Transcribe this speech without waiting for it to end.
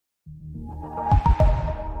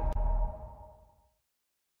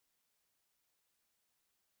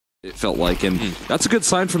it felt like, and that's a good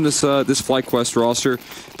sign from this this FlyQuest roster.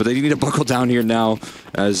 But they need to buckle down here now,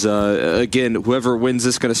 as again, whoever wins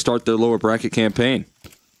this is going to start their lower bracket campaign.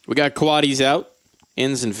 We got Quaddies out,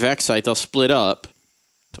 Ins and Vexite. They'll split up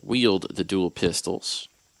to wield the dual pistols.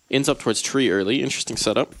 Ins up towards tree early. Interesting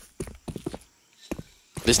setup.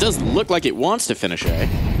 This does look like it wants to finish A.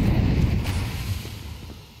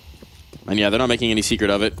 And yeah, they're not making any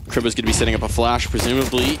secret of it. Cribbo's going to be setting up a flash,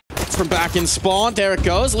 presumably from back in spawn. There it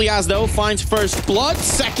goes. Liaz, though, finds first blood,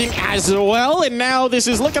 second as well, and now this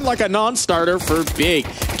is looking like a non-starter for Big.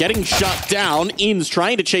 Getting shut down. In's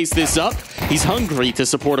trying to chase this up. He's hungry to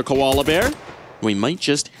support a koala bear. We might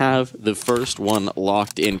just have the first one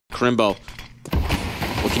locked in. Crimbo,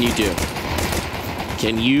 what can you do?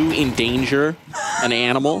 Can you endanger an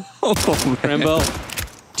animal? Crimbo?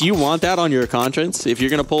 Do you want that on your conscience if you're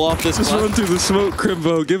going to pull off this? Just run through the smoke,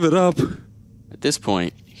 Crimbo. Give it up. At this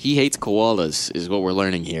point, he hates koalas, is what we're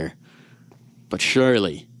learning here. But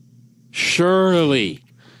surely,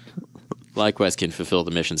 FlyQuest can fulfill the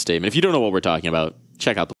mission statement. If you don't know what we're talking about,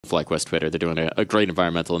 check out the FlyQuest Twitter. They're doing a great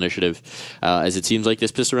environmental initiative, as it seems like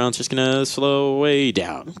this pistol round's just going to slow way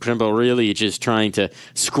down. Crimbo really just trying to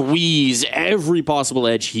squeeze every possible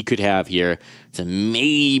edge he could have here to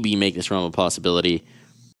maybe make this round a possibility.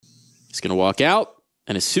 He's going to walk out,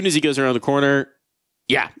 and as soon as he goes around the corner,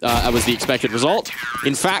 yeah, that was the expected result.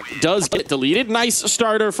 In fact, does get deleted. Nice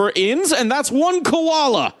starter for Ins, and that's one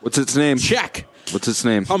koala. What's its name? Check. What's its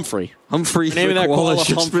name? Humphrey. Humphrey. The name of that koala,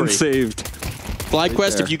 just Humphrey. Been saved.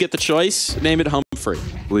 FlyQuest, Right, if you get the choice, name it Humphrey.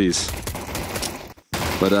 Please.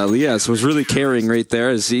 But Liaz was really carrying right there.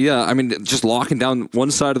 As he, I mean, just locking down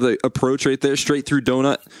one side of the approach right there, straight through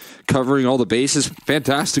Donut, covering all the bases.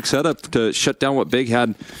 Fantastic setup to shut down what Big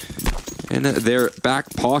had in their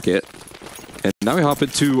back pocket. And now we hop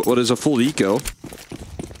into what is a full eco.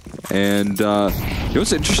 And you know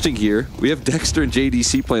what's interesting here? We have Dexter and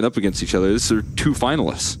JDC playing up against each other. These are two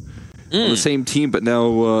finalists on the same team, but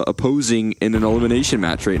now opposing in an elimination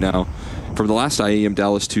match right now from the last IEM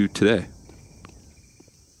Dallas to today.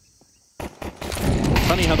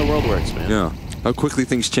 Funny how the world works, man. Yeah. How quickly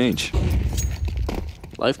things change.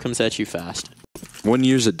 Life comes at you fast. 1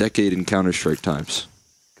 year's a decade in Counter-Strike times.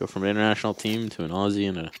 Go from an international team to an Aussie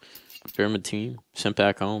and a pyramid team, sent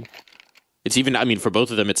back home. It's even, I mean, for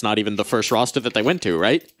both of them, it's not even the first roster that they went to,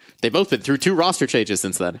 right? They've both been through 2 roster changes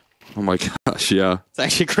since then. Oh my gosh, yeah. It's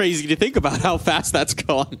actually crazy to think about how fast that's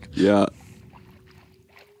gone. Yeah.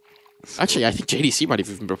 Actually, I think JDC might have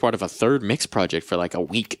even been part of a 3rd mix project for like a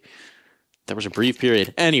week. There was a brief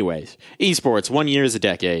period. Anyways, esports, 1 year is a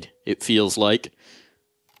decade, it feels like.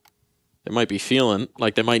 They might be feeling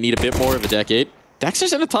like they might need a bit more of a decade.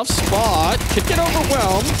 Dexter's in a tough spot. Could get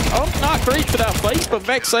overwhelmed. Oh, not great for that fight, but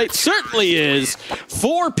Vexite certainly is.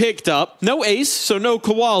 4 picked up. No ace, so no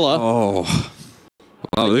koala. Oh.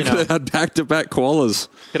 Wow, they could have had back-to-back koalas.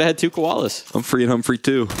 Could have had 2 koalas. Humphrey and Humphrey,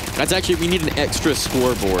 too. That's actually, we need an extra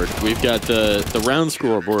scoreboard. We've got the round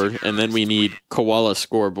scoreboard, and then we need koala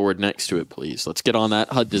scoreboard next to it, please. Let's get on that,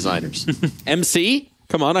 HUD designers. MC,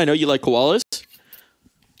 come on, I know you like koalas.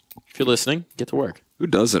 If you're listening, get to work. Who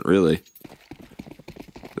doesn't, really?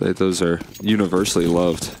 Those are universally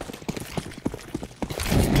loved.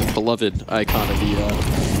 Beloved icon of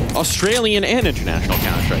the Australian and international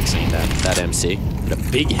Counter-Strike scene, that MC. With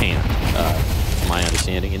a big hand, from my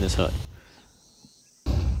understanding, in this HUD.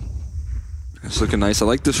 It's looking nice. I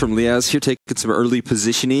like this from Liaz here, taking some early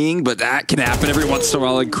positioning, but that can happen every once in a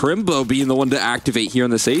while. And Crimbo being the one to activate here on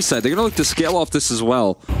this A side. They're going to look to scale off this as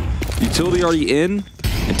well. Utility already in,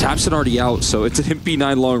 and Tapson already out, so it's an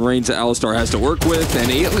MP9 long range that Alistar has to work with, and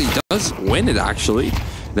Ailey does win it, actually.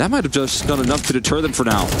 That might have just done enough to deter them for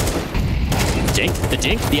now.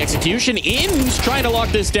 The execution. In's trying to lock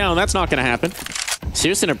this down. That's not going to happen.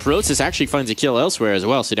 Searson approaches, this actually finds a kill elsewhere as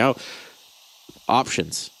well, so now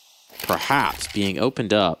options perhaps being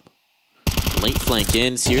opened up. Late flank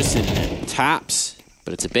in, Searson taps,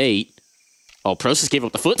 but it's a bait. Oh, Proces gave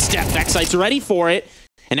up the footstep. Vexite's ready for it.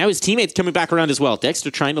 And now his teammate's coming back around as well. Dexter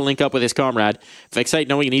trying to link up with his comrade. Vexite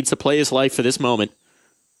knowing he needs to play his life for this moment.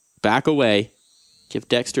 Back away. Give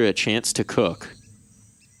Dexter a chance to cook.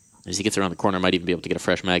 As he gets around the corner, might even be able to get a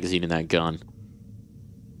fresh magazine in that gun.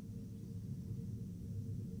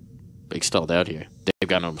 Big stalled out here. They've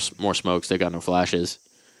got no more smokes. They've got no flashes.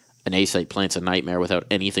 An A-site plants a nightmare without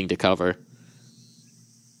anything to cover.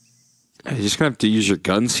 You're just going to have to use your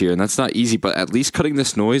guns here, and that's not easy, but at least cutting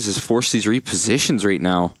this noise has forced these repositions right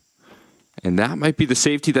now. And that might be the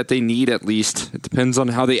safety that they need, at least. It depends on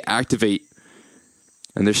how they activate.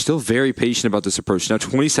 And they're still very patient about this approach. Now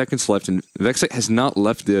 20 seconds left, and Vexite has not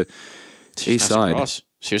left the A side.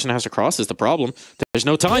 Searson has to cross is the problem. There's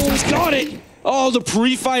no time. He's got it! Oh, the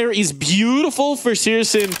pre-fire is beautiful for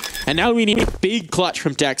Searson. And now we need a big clutch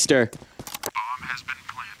from Dexter.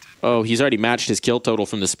 Oh, he's already matched his kill total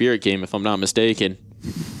from the Spirit game, if I'm not mistaken.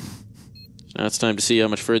 So now it's time to see how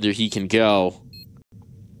much further he can go.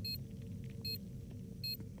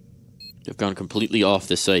 They've gone completely off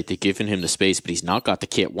the site. They've given him the space, but he's not got the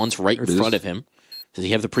kit. One's right in front of him. Does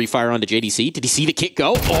he have the pre-fire onto JDC? Did he see the kit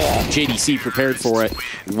go? Oh, JDC prepared for it.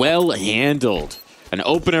 Well handled. An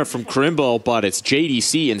opener from Crimble, but it's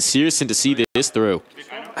JDC and Searson to see this through.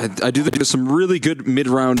 I do think there's some really good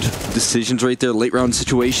mid-round decisions right there, late-round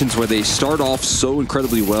situations where they start off so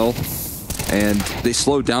incredibly well, and they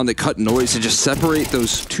slow down, they cut noise, and just separate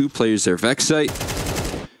those two players there. Vexite,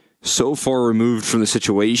 so far removed from the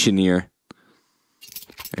situation here.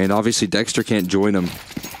 And obviously Dexter can't join him.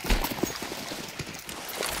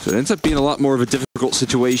 So it ends up being a lot more of a difficult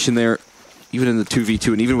situation there, even in the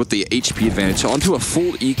 2v2, and even with the HP advantage. So onto a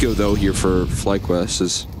full eco, though, here for FlyQuest.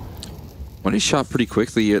 As when he's shot pretty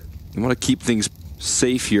quickly, you want to keep things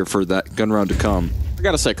safe here for that gun round to come. I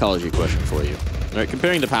got a psychology question for you. All right,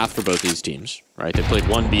 comparing the path for both these teams, right? They played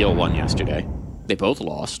 1-BO1 yesterday. They both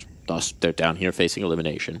lost. Thus, they're down here facing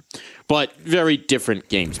elimination. But very different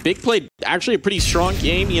games. Big played actually a pretty strong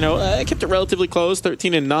game. You know, kept it relatively close.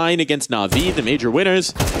 13-9 against Na'Vi, the major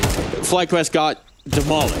winners. FlyQuest got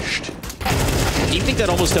demolished. Do you think that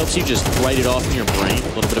almost helps you just write it off in your brain?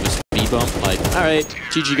 A little bit of a speed bump? Like, all right,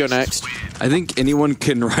 GG, go next. I think anyone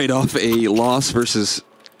can write off a loss versus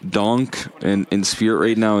Donk and Spirit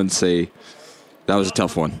right now and say, that was a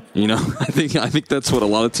tough one. You know, I think that's what a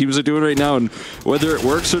lot of teams are doing right now, and whether it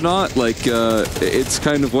works or not, like it's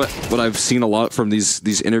kind of what I've seen a lot from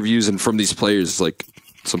these interviews and from these players. Like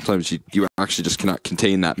sometimes you actually just cannot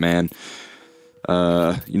contain that man.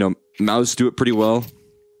 You know, Mouse do it pretty well,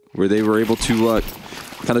 where they were able to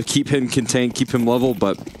kind of keep him contained, keep him level,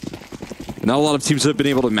 but not a lot of teams have been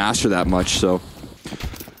able to master that much. So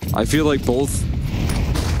I feel like both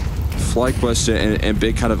FlyQuest and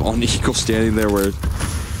Big kind of on equal standing there, where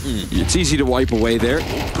it's easy to wipe away there.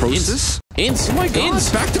 Process. Ins. Oh my God.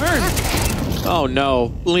 Ins. Back to turn. Oh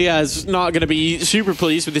no. Leah's not going to be super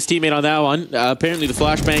pleased with his teammate on that one. Apparently the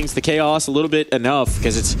flashbangs, the chaos, a little bit enough,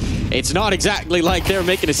 because it's not exactly like they're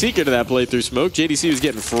making a secret of that playthrough smoke. JDC was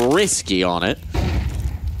getting frisky on it.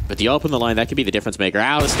 But the open the line, that could be the difference maker.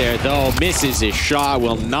 Alistair, though, misses his shot,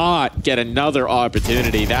 will not get another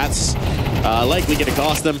opportunity. That's likely going to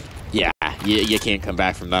cost them. Yeah, you can't come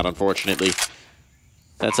back from that, unfortunately.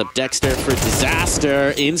 That's up Dexter for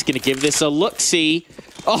disaster. In's going to give this a look-see.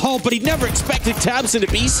 Oh, but he never expected Tabson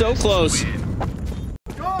to be so close.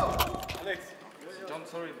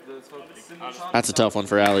 That's a tough one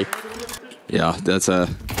for Ali. Yeah, that's a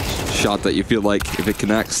shot that you feel like if it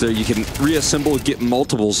connects there, you can reassemble, get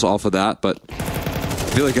multiples off of that, but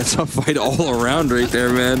I feel like that's a fight all around right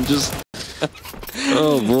there, man. Just...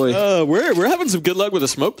 Oh boy, we're having some good luck with the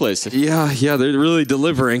smoke place. Yeah, they're really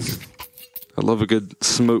delivering. I love a good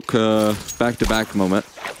smoke back-to-back moment.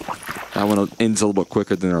 That one ends a little bit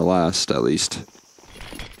quicker than our last, at least.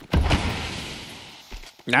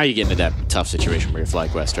 Now you get into that tough situation where you're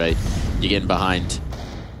FlyQuest, right? You're getting behind.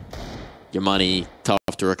 Your money, tough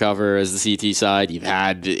to recover as the CT side. You've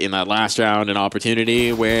had in that last round an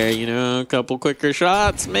opportunity where, you know, a couple quicker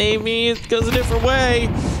shots, maybe it goes a different way.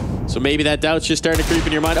 So maybe that doubt's just starting to creep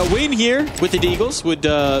in your mind. A win here with the Deagles would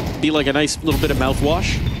be like a nice little bit of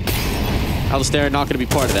mouthwash. Alistair not going to be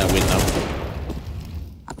part of that win, though.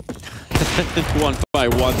 1 by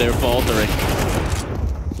 1, they're faltering.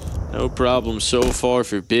 No problem so far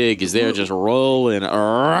for Big, as they're just rolling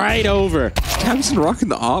right over. Tabson rocking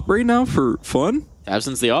the op right now for fun?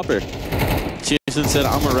 Tabson's the opper. Jason said,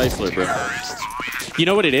 I'm a rifler, bro. You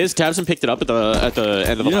know what it is? Tabson picked it up at the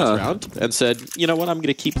end of the last round and said, you know what, I'm going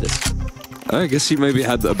to keep this. I guess he maybe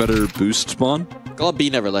had a better boost spawn. God B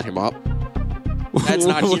never let him op. That's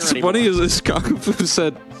not here What's anymore. funny is Kakafu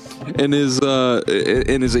said in his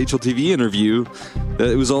HLTV interview that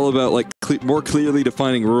it was all about like more clearly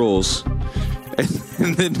defining rules.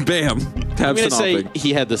 And then bam, Tabson I'm going to say hopping.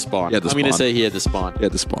 he had the spawn. I'm going to say he had the spawn. He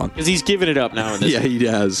had the spawn. Because he's given it up now in this. Yeah, he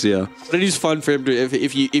has, yeah. But it is fun for him to,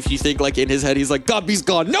 if you think like in his head, he's like, Gobby's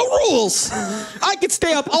gone. No rules! I could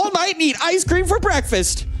stay up all night and eat ice cream for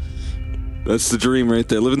breakfast. That's the dream right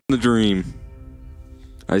there. Living the dream.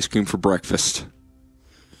 Ice cream for breakfast.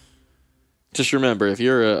 Just remember, if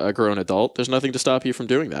you're a grown adult, there's nothing to stop you from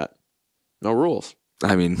doing that. No rules.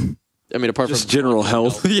 I mean, apart just from general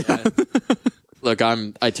health. Yeah. Look,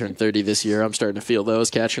 I turned 30 this year. I'm starting to feel those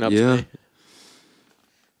catching up to me.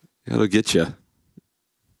 That'll get you.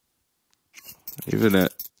 Even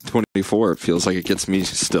at 2024. It feels like it gets me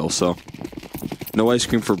still. So no ice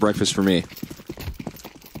cream for breakfast for me.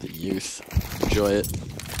 The youth. Enjoy it.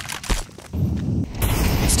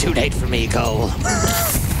 It's too late for me, Cole.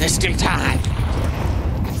 There's still time.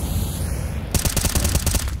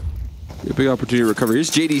 A big opportunity to recover. Here's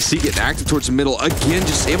JDC getting active towards the middle. Again,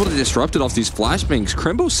 just able to disrupt it off these flashbangs.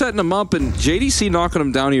 Crimbo setting him up, and JDC knocking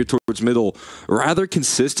him down here towards middle rather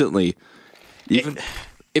consistently.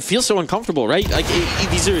 It feels so uncomfortable, right? Like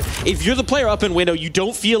these are. If you're the player up in window, you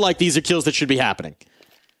don't feel like these are kills that should be happening.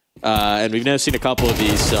 And we've now seen a couple of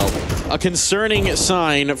these, so a concerning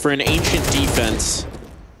sign for an ancient defense.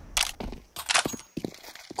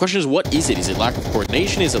 Question is, what is it? Is it lack of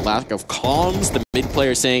coordination? Is it lack of comms? The mid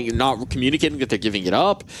player saying, not communicating that they're giving it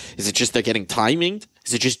up? Is it just they're getting timing?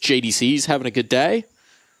 Is it just JDC's having a good day?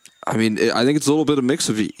 I mean, I think it's a little bit of mix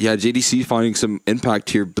of, yeah, JDC finding some impact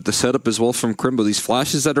here, but the setup as well from Crimbo. These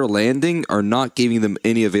flashes that are landing are not giving them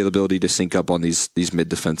any availability to sync up on these mid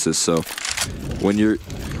defenses. So when you're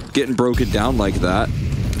getting broken down like that,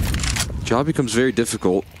 job becomes very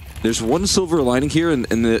difficult. There's one silver lining here, and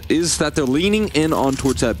it is that they're leaning in on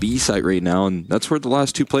towards that B site right now, and that's where the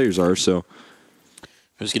last two players are. So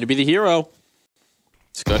who's going to be the hero?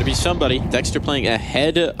 It's got to be somebody. Dexter playing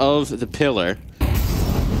ahead of the pillar.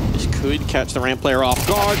 This could catch the ramp player off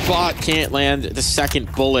guard, but can't land the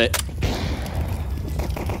second bullet.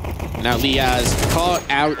 Now Liaz caught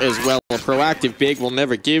out as well. A proactive big will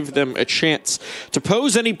never give them a chance to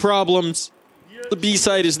pose any problems. The B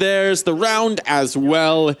side is theirs, the round as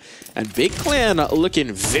well. And Big Clan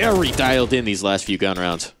looking very dialed in these last few gun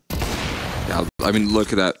rounds. Yeah, I mean,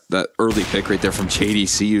 look at that early pick right there from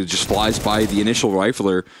JDC, who just flies by the initial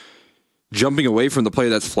rifler, jumping away from the player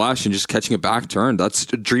that's flashed and just catching a back turn. That's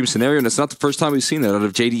a dream scenario, and it's not the first time we've seen that out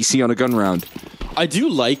of JDC on a gun round. I do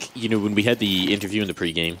like, you know, when we had the interview in the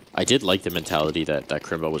pregame, I did like the mentality that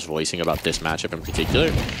Crimbo was voicing about this matchup in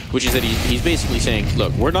particular, which is that he's basically saying,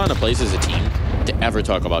 look, we're not in a place as a team to ever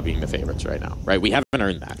talk about being the favorites right now, right? We haven't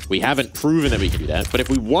earned that. We haven't proven that we can do that. But if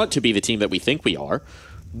we want to be the team that we think we are,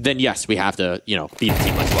 then yes, we have to, you know, be the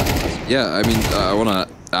team like FlyQuest. Yeah, I mean, I want to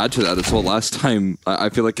add to that as well. Last time, I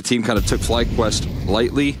feel like the team kind of took FlyQuest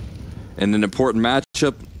lightly in an important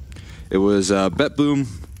matchup. It was Bet Boom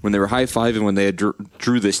when they were high-fiving when they had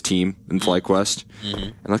drew this team in FlyQuest.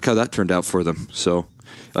 And look how that turned out for them. So,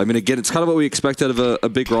 I mean, again, it's kind of what we expect out of a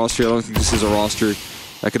big roster. I don't think this is a roster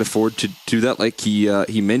that can afford to do that like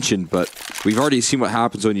he mentioned, but we've already seen what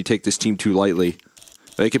happens when you take this team too lightly.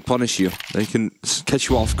 They can punish you. They can catch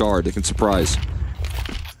you off guard. They can surprise.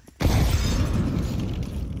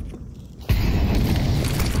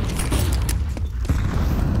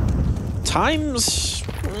 Time's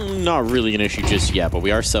not really an issue just yet, but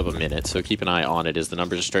we are sub a minute, so keep an eye on it as the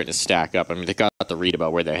numbers are starting to stack up. I mean, they got the read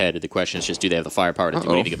about where they're headed. The question is just, do they have the firepower to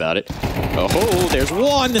do anything about it? Oh, there's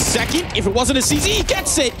one. The second, if it wasn't a CZ, he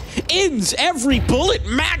gets it. Ends every bullet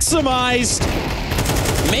maximized.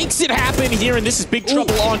 Makes it happen here, and this is big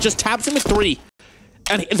trouble on. Just taps him with 3.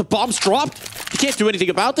 And the bomb's dropped. He can't do anything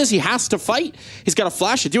about this. He has to fight. He's got a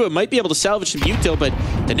flash to do it. Might be able to salvage some util, but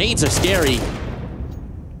the nades are scary.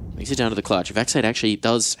 Makes it down to the clutch. Vexite actually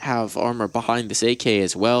does have armor behind this AK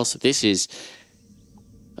as well, so this is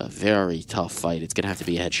a very tough fight. It's going to have to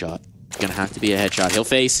be a headshot. It's going to have to be a headshot. He'll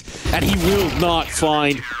face, and he will not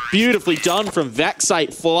find. Beautifully done from Vexite.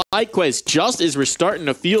 FlyQuest, just as we're starting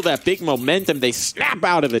to feel that big momentum, they snap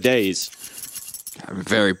out of the daze.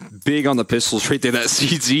 Very big on the pistols right there. That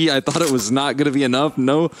CZ, I thought it was not going to be enough.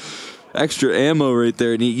 No extra ammo right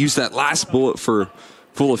there, and he used that last bullet for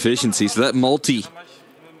full efficiency. So that multi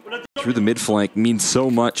through the mid flank means so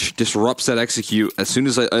much, disrupts that execute. As soon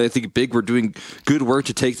as I think Big were doing good work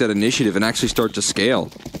to take that initiative and actually start to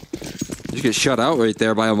scale. You get shut out right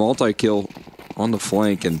there by a multi-kill on the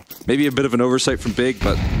flank, and maybe a bit of an oversight from Big,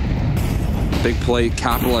 but big play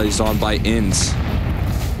capitalized on by Ins.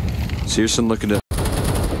 Searson looking to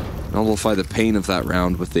nullify the pain of that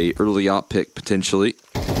round with a early op pick potentially.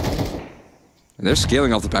 And they're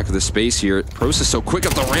scaling off the back of the space here. Process so quick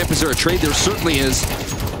up the ramp. Is there a trade? There certainly is.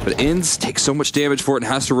 But Ins takes so much damage for it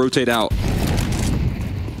and has to rotate out.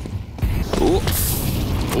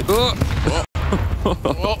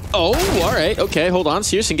 All right. Okay, hold on.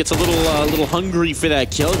 Searson gets a little hungry for that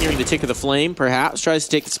kill, hearing the tick of the flame. Perhaps tries to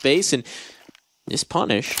take the space and is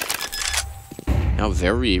punished. Now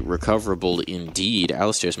very recoverable indeed.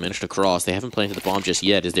 Alistair's managed to cross. They haven't planted the bomb just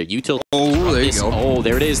yet. Is there util? Oh, there you go. Oh,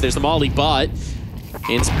 there it is. There's the molly, but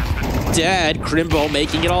instead, Crimbo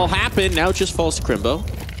making it all happen. Now it just falls to Crimbo.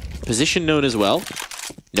 Position known as well.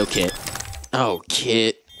 No kit. Oh,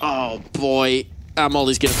 kit. Oh, boy.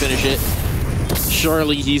 Molly's going to finish it.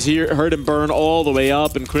 Surely he's heard him burn all the way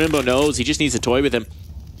up, and Crimbo knows he just needs to toy with him.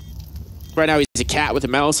 Right now, he's a cat with a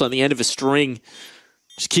mouse on the end of a string.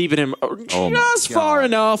 Just keeping him just far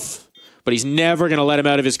enough. But he's never going to let him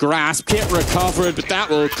out of his grasp. Can't recover it, but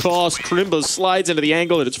that will cost. Crimbo slides into the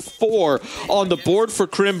angle, and it's 4 on the board for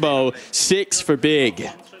Crimbo, 6 for Big.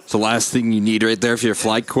 It's the last thing you need right there if you're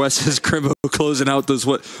FlyQuest is Crimbo closing out those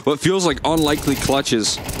what feels like unlikely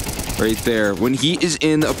clutches right there. When he is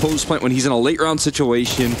in a post plant, when he's in a late round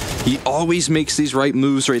situation, he always makes these right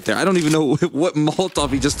moves right there. I don't even know what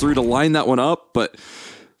Molotov he just threw to line that one up, but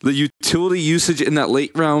the utility usage in that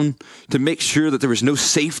late round to make sure that there was no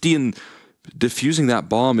safety in defusing that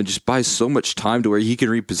bomb and just buys so much time to where he can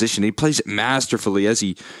reposition. He plays it masterfully, as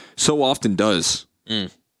he so often does.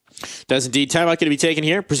 Does indeed. Timeout going to be taken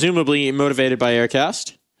here, presumably motivated by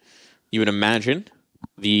Aircast. You would imagine.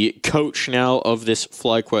 The coach now of this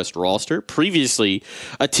FlyQuest roster, previously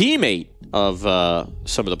a teammate of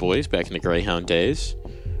some of the boys back in the Greyhound days.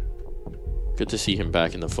 Good to see him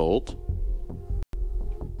back in the fold.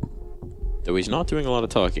 Though he's not doing a lot of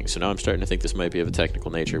talking, so now I'm starting to think this might be of a technical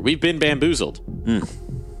nature. We've been bamboozled.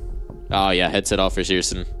 Oh, yeah, headset off for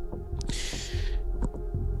Searson.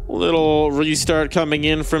 Little restart coming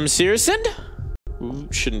in from Searson.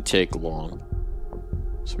 Shouldn't take long.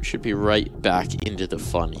 So we should be right back into the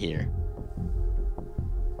fun here.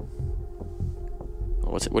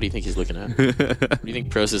 What do you think he's looking at? What do you think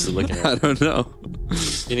Process is looking at? I don't know. What do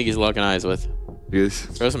you think he's locking eyes with? Yes.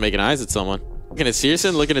 Process making eyes at someone. Looking at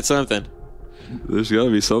Searson, looking at something. There's got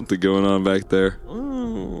to be something going on back there.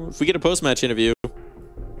 Ooh, if we get a post-match interview,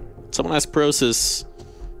 someone ask Process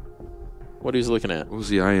what he's looking at. What was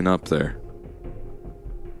he eyeing up there?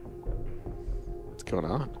 What's going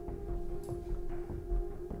on?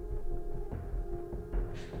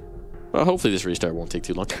 Well, hopefully this restart won't take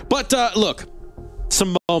too long. But look,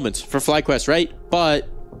 some moments for FlyQuest, right? But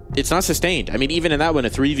it's not sustained. I mean, even in that one, a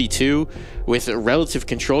 3v2 with relative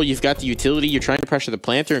control, you've got the utility, you're trying to pressure the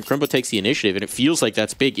planter, and Crimbo takes the initiative, and it feels like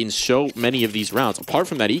that's big in so many of these rounds. Apart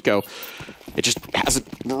from that eco, it just hasn't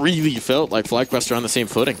really felt like FlyQuest are on the same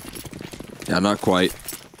footing. Yeah, not quite.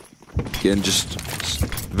 Again, just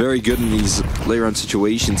very good in these late round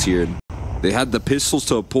situations here. They had the pistols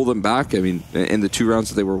to pull them back. I mean, in the 2 rounds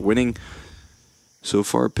that they were winning so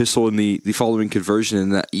far, pistol in the following conversion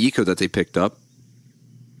and that eco that they picked up.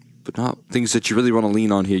 But not things that you really want to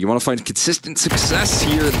lean on here. You want to find consistent success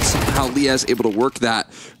here, and somehow Leah's able to work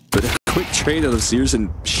that. But a quick trade out of Sears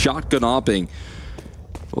and shotgun hopping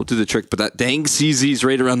will do the trick. But that dang CZ's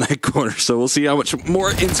right around that corner, so we'll see how much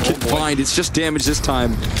more Inns can find. It's just damage this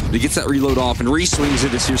time. He gets that reload off and re-swings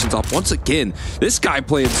into Searson's top. Once again, this guy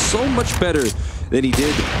playing so much better than he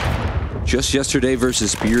did just yesterday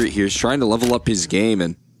versus Spirit here. He's trying to level up his game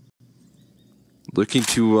and looking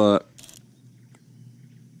to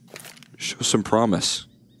show some promise.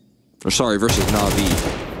 Or sorry, versus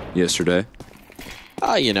Na'Vi yesterday.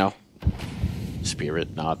 You know.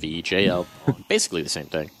 Spirit, Na'Vi, JL. Basically the same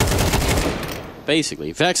thing.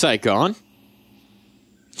 Basically. Vexite gone.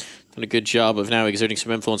 Done a good job of now exerting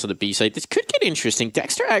some influence on the B side. This could get interesting.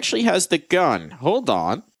 Dexter actually has the gun. Hold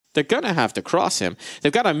on. They're going to have to cross him.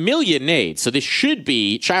 They've got 1 million nades, so this should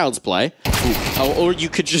be child's play. Or you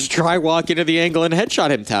could just try walk into the angle and headshot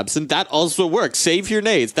him, Tabson. That also works. Save your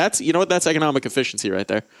nades. That's, you know what? That's economic efficiency right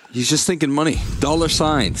there. He's just thinking money. Dollar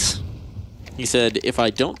signs. He said, if I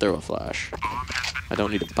don't throw a flash, I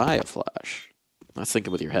don't need to buy a flash. That's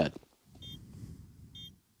thinking with your head.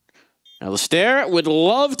 Now, Lestaire would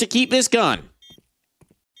love to keep this gun.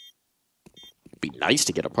 Be nice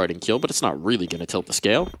to get a parting kill, but it's not really going to tilt the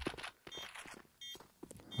scale.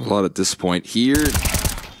 A lot at this point here.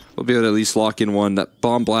 We'll be able to at least lock in one. That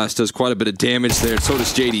bomb blast does quite a bit of damage there. So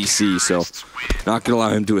does JDC, so not going to allow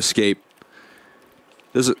him to escape.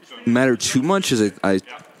 Doesn't matter too much, as I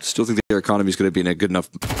still think their economy is going to be in a good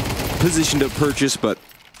enough position to purchase, but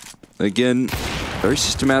again, very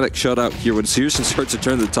systematic shutout here. When Searson starts to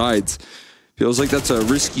turn the tides, feels like that's a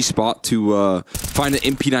risky spot to find an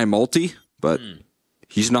MP9 multi, but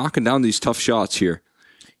he's knocking down these tough shots here.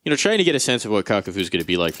 You know, trying to get a sense of what Kakafu's going to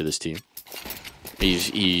be like for this team.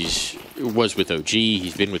 He's was with OG.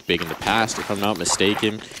 He's been with Big in the past, if I'm not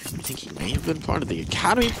mistaken. I think he may have been part of the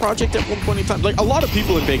Academy project at one point in time. Like, a lot of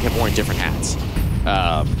people in Big have worn different hats.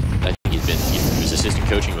 I think he was assistant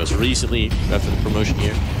coaching most recently after the promotion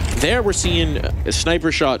year. There, we're seeing a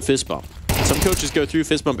sniper shot fist bump. Some coaches go through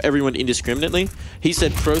fist bump everyone indiscriminately. He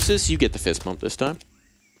said, Process, you get the fist bump this time.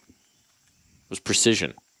 It was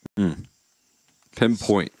precision.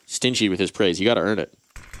 Pinpoint. Stingy with his praise. You got to earn it.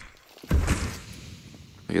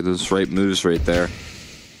 Look at those right moves right there.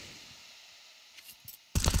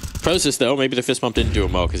 Process, though, maybe the fist bump didn't do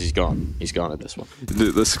him well because he's gone. He's gone at this one.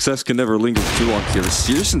 The success can never linger too long here.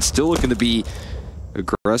 Searson's still looking to be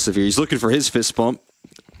aggressive here. He's looking for his fist bump,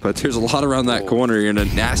 but there's a lot around that corner here, and a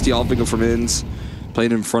nasty off-angle from Ins,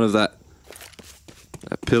 playing in front of that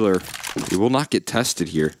pillar. He will not get tested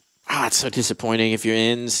here. Ah, it's so disappointing if you're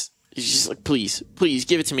Ins. He's just like, please, please,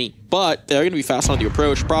 give it to me. But they're going to be fast on the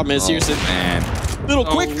approach. Problem is, Searson, man. Little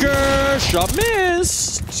quicker. Shot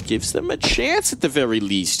miss. Just gives them a chance at the very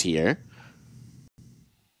least here.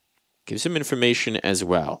 Gives him information as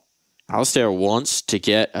well. Alistair wants to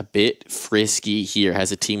get a bit frisky here.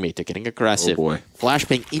 Has a teammate. They're getting aggressive. Oh boy.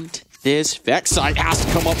 Flashbang into this. Vex side has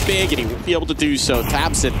to come up big, and he won't be able to do so.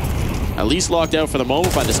 Tabson at least locked out for the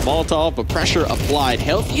moment by this Molotov, but pressure applied.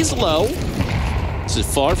 Health is low. This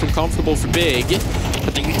is far from comfortable for Big,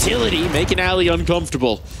 but the utility making Ali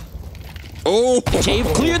uncomfortable. Oh! Cave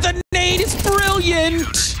cleared the nade. It's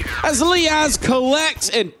brilliant as Liaz collects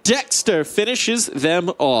and Dexter finishes them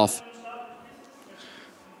off.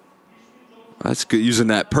 That's good, using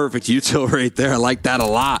that perfect util right there. I like that a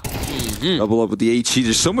lot. Double up with the HE.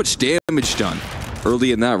 There's so much damage done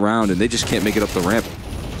early in that round, and they just can't make it up the ramp.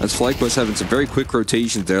 That's FlyQuest having some very quick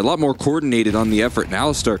rotations there. A lot more coordinated on the effort. And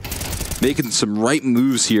Alistair making some right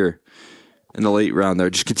moves here in the late round there.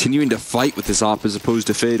 Just continuing to fight with this op as opposed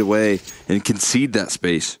to fade away and concede that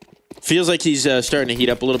space. Feels like he's starting to heat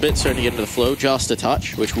up a little bit, starting to get into the flow just a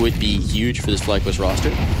touch, which would be huge for this FlyQuest roster.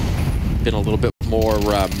 Been a little bit more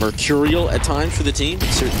mercurial at times for the team.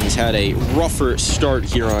 Certainly he's had a rougher start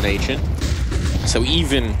here on Ancient. So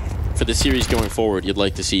even for the series going forward, you'd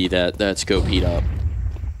like to see that scope heat up.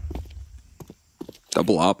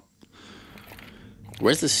 Double up.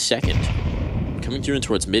 Where's the second? Coming through and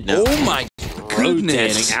towards mid now. Oh my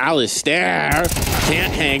goodness. Rotating Alistair.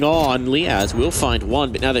 Can't hang on. Liaz will find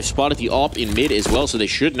one, but now they've spotted the op in mid as well, so they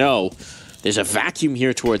should know there's a vacuum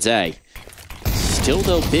here towards A. Still,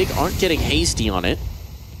 though, Big aren't getting hasty on it.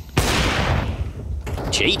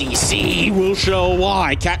 JDC will show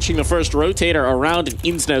why. Catching the first rotator around, and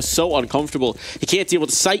In's now so uncomfortable. He can't deal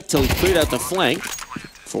with the sight till he cleared out the flank.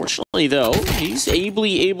 Fortunately, though, he's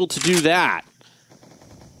able to do that.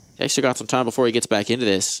 Dexter got some time before he gets back into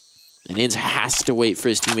this. And Inns has to wait for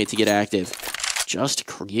his teammate to get active. Just to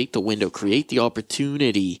create the window, create the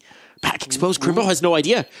opportunity. Back exposed. Crimbo has no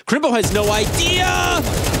idea. Crimbo has no idea!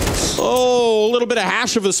 Oh, a little bit of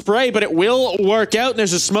hash of the spray, but it will work out. And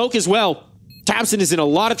there's a smoke as well. Tabson is in a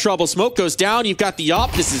lot of trouble. Smoke goes down. You've got the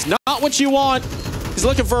op. This is not what you want. He's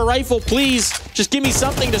looking for a rifle. Please, just give me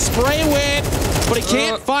something to spray with. But he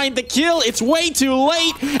can't find the kill. It's way too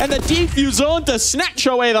late. And the defuse on to snatch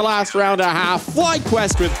away the last round and a half.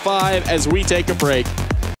 FlyQuest with 5 as we take a break.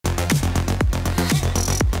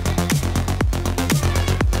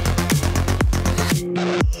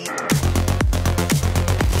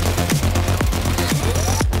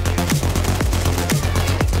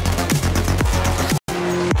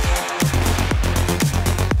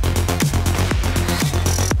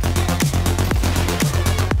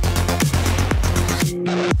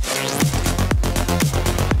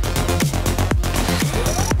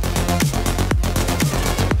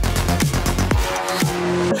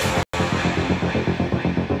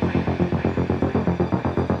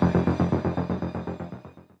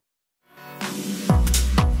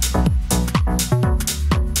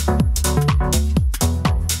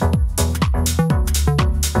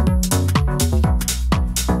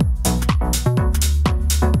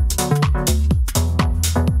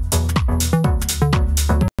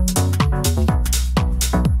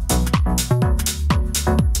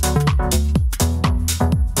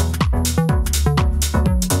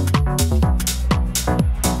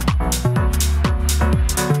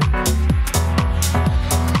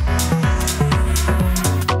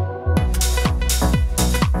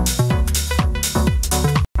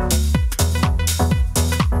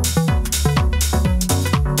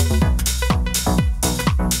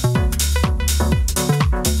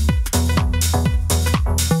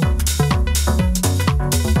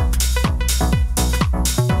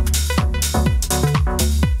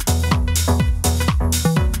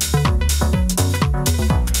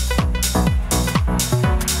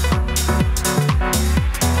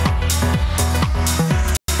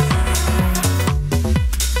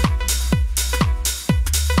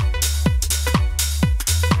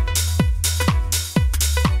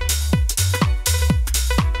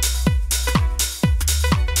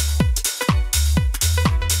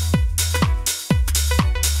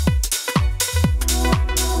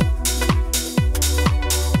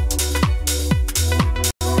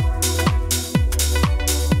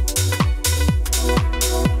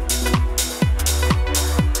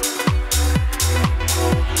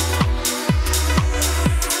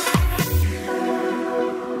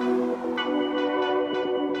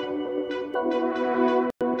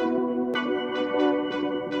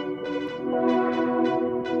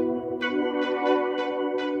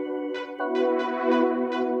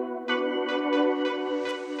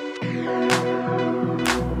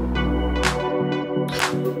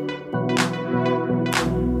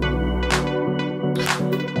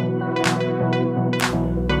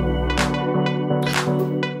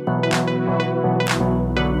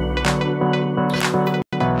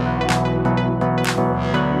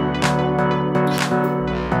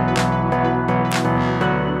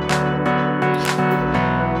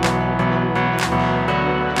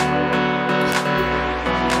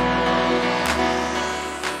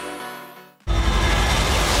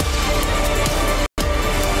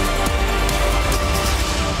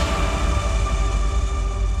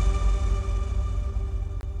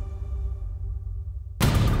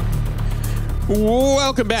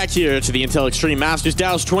 Welcome back here to the Intel Extreme Masters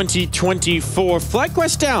Dallas 2024.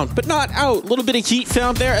 FlyQuest down, but not out. A little bit of heat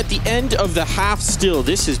found there at the end of the half still.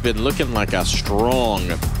 This has been looking like a strong,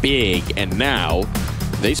 big, and now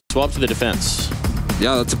they swap to the defense.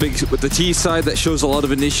 Yeah, that's a big, with the T side, that shows a lot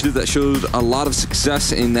of initiative, that showed a lot of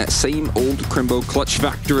success in that same old Crimbo clutch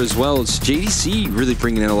factor as well. It's JDC really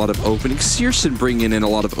bringing in a lot of openings. Searson bringing in a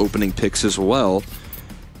lot of opening picks as well.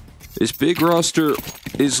 This big roster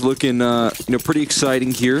is looking, pretty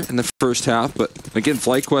exciting here in the first half. But again,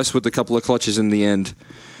 FlyQuest with a couple of clutches in the end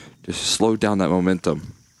just slowed down that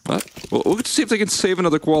momentum. But we'll see if they can save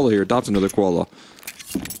another koala here, adopt another koala.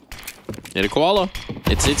 And a koala.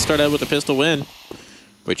 It started out with a pistol win,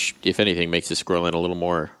 which, if anything, makes this scoreline a little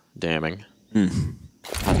more damning. And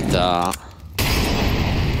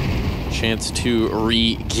chance to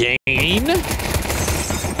regain.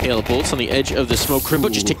 Hail of bullets on the edge of the smoke.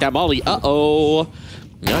 Crimbo just take that molly. Uh-oh.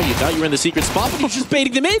 No, you thought you were in the secret spot, but you're just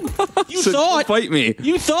baiting them in. You thought. Fight me.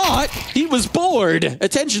 You thought he was bored.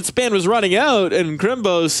 Attention span was running out, and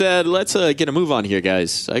Crimbo said, let's get a move on here,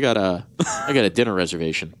 guys. I got a dinner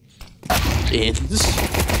reservation. Ends.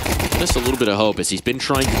 Just a little bit of hope as he's been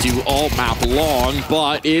trying to do all map long,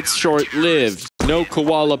 but it's short-lived. No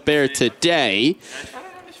koala bear today.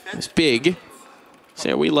 It's big.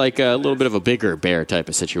 So we like a little bit of a bigger bear type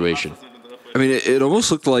of situation. I mean, it almost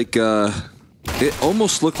looked like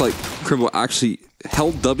Crimbo actually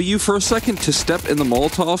held W for a second to step in the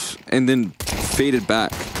Molotov and then faded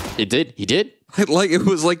back. It did. He did. Like, it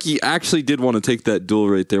was like he actually did want to take that duel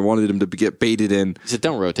right there. Wanted him to get baited in. He said,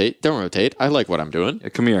 "Don't rotate. Don't rotate. I like what I'm doing. Yeah,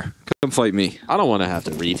 come here. Come fight me. I don't want to have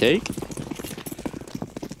to retake."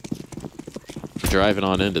 Driving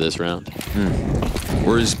on into this round.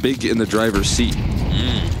 We're as big in the driver's seat.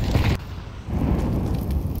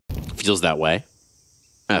 Feels that way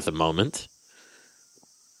at the moment.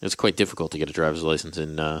 It's quite difficult to get a driver's license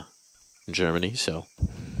in Germany, so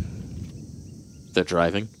they're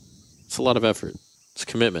driving. It's a lot of effort. It's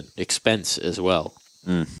commitment, expense as well.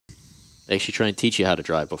 They actually try and teach you how to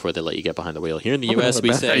drive before they let you get behind the wheel. Here in the U.S.,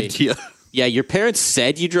 we say, yeah, your parents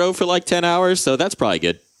said you drove for like 10 hours, so that's probably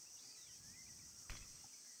good.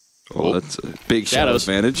 Oh, that's a big shadow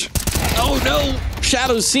advantage. Oh, no!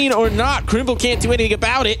 Shadows seen or not, Crimbo can't do anything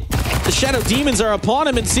about it. The Shadow Demons are upon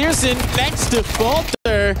him, and Searson next to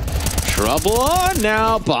falter. Trouble on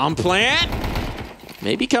now. Bomb plant.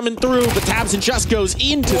 Maybe coming through, but Tabson just goes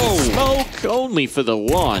into the smoke, only for the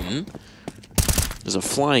one. There's a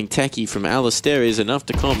flying techie from Alistair is enough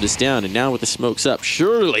to calm this down, and now with the smokes up,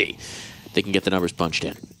 surely they can get the numbers punched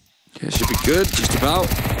in. Yeah, should be good, just about.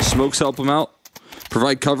 Smokes help them out.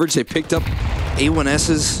 Provide coverage. They picked up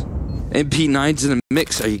A1S's, MP9s in the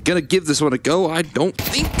mix. Are you going to give this one a go? I don't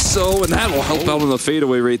think so, and that'll help out on the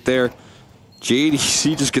fadeaway right there.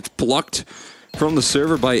 JDC just gets plucked from the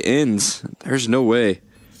server by ends. There's no way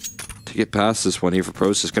to get past this one here for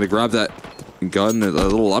Process. Going to grab that gun, a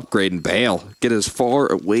little upgrade, and bail. Get as far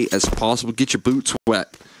away as possible. Get your boots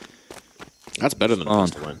wet. That's better than a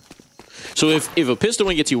pistol win. So if a pistol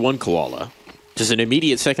win gets you one koala, does an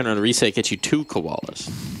immediate second round reset get you two koalas?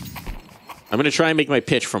 I'm going to try and make my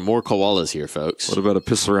pitch for more koalas here, folks. What about a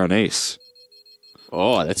pistol round ace?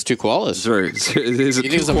 Oh, that's two koalas. Is it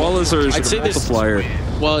two koalas or is it a multiplier?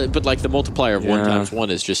 Well, but like the multiplier of 1 times 1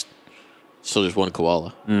 is just, so there's one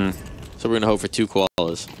koala. So we're going to hope for two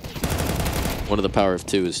koalas. 1 to the power of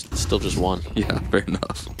 2 is still just 1. Yeah, fair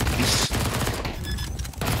enough.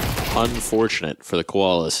 Unfortunate for the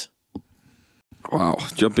koalas. Wow,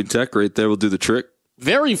 jumping tech right there will do the trick.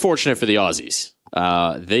 Very fortunate for the Aussies.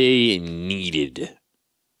 They needed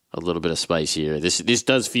a little bit of spice here. This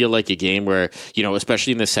does feel like a game where,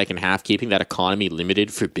 especially in the second half, keeping that economy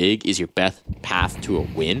limited for Big is your best path to a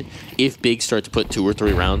win. If Big start to put 2 or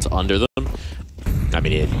 3 rounds under them, I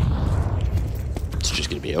mean, it's just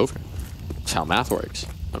going to be over. That's how math works,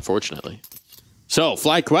 unfortunately. So,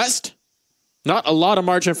 FlyQuest, not a lot of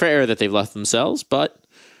margin for error that they've left themselves, but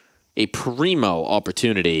a primo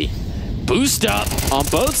opportunity. Boost up on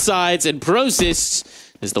both sides, and Process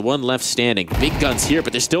is the one left standing. Big guns here,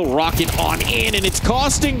 but they're still rocking on in, and it's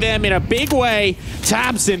costing them in a big way.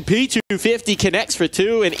 Tabson, P250 connects for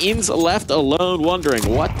 2, and In's left alone wondering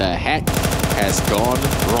what the heck has gone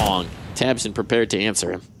wrong. Tabson prepared to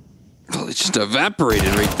answer him. Well, it just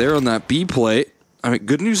evaporated right there on that B plate. I mean,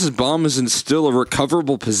 good news is Bomb is in still a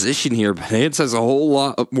recoverable position here, but Hans has a whole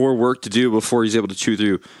lot more work to do before he's able to chew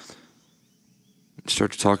through.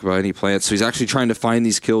 Start to talk about any plants. So he's actually trying to find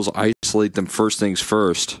these kills, isolate them first things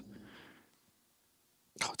first.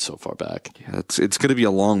 Oh, it's so far back. Yeah, it's going to be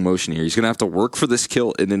a long motion here. He's going to have to work for this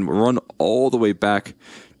kill and then run all the way back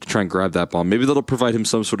to try and grab that bomb. Maybe that'll provide him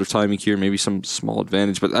some sort of timing here, maybe some small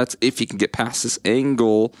advantage, but that's if he can get past this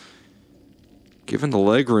angle. Given the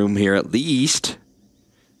leg room here, at least,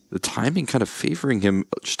 the timing kind of favoring him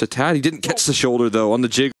just a tad. He didn't catch the shoulder, though, on the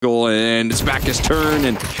jiggle, and it's back his turn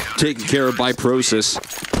and taken care of by Process.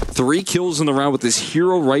 3 kills in the round with this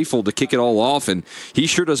hero rifle to kick it all off, and he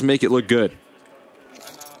sure does make it look good.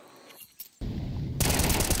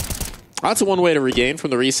 That's one way to regain from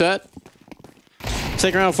the reset.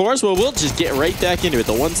 Second round for us, well, we'll just get right back into it.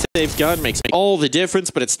 The one save gun makes all the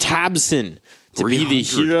difference, but it's Tabson to be the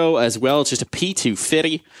hero as well. It's just a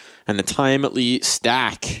P250 and the timely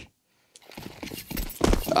stack.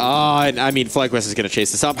 And I mean, FlyQuest is going to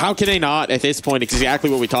chase this up. How can they not at this point? It's exactly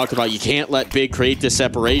what we talked about. You can't let Big create this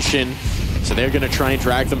separation, so they're going to try and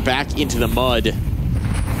drag them back into the mud.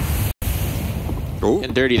 Oh.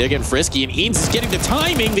 And Dirty, they're getting frisky, and Eames is getting the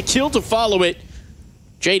timing, the kill to follow it.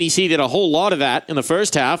 JDC did a whole lot of that in the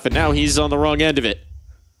first half, and now he's on the wrong end of it.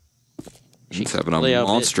 He's having a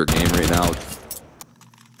monster game right now.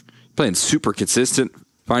 Playing super consistent,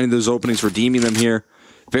 finding those openings, redeeming them here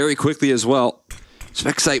very quickly as well.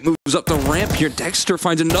 Spexite moves up the ramp here. Dexter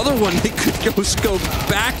finds another one. They could go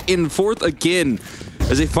back and forth again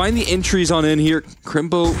as they find the entries on in here.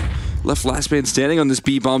 Crimbo left last man standing on this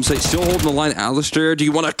B-bomb site, still holding the line. Alistair, do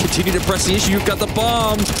you want to continue to press the issue? You've got the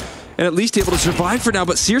bomb, and at least able to survive for now,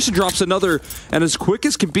 but Searson drops another, and as quick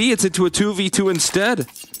as can be, it's into a 2v2 instead.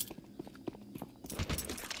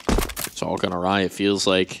 It's all gone awry, it feels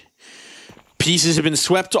like. Pieces have been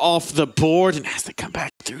swept off the board, and has to come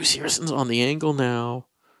back through. Searson's on the angle now.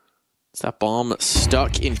 It's that bomb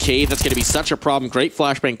stuck in cave. That's going to be such a problem. Great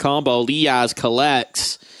flashbang combo. Liaz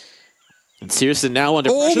collects. And Searson now under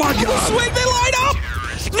pressure. Oh my god! Swing, they line up!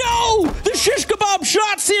 No! The shish kebab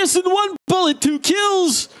shot Searson. 1 bullet, 2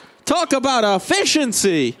 kills. Talk about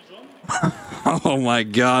efficiency. Oh my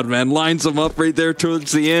god, man. Lines them up right there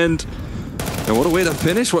towards the end. And what a way to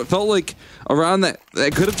finish. What felt like around that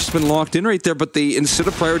could have just been locked in right there, but they, instead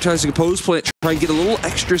of prioritizing a post plant, try and get a little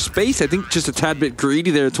extra space. I think just a tad bit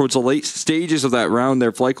greedy there towards the late stages of that round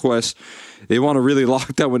there. FlyQuest, they want to really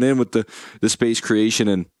lock that one in with the space creation,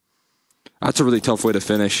 and that's a really tough way to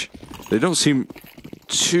finish. They don't seem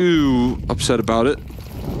too upset about it,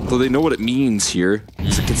 though they know what it means here.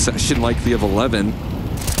 It's a concession likely of 11.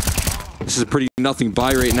 This is a pretty nothing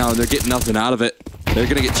buy right now, and they're getting nothing out of it. They're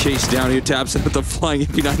going to get chased down here. Taps with the flying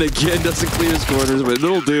AP9 again. Doesn't clear his corners, but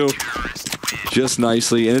it'll do just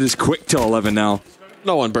nicely. And it is quick till 11 now.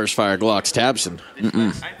 No one burst fire Glocks Tabson.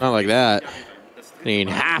 Not like that. It ain't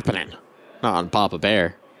happening. Not on Papa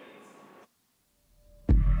Bear.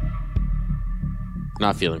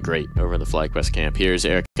 Not feeling great over in the FlyQuest camp. Here's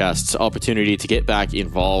Aircast's opportunity to get back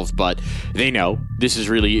involved, but they know this is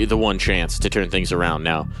really the one chance to turn things around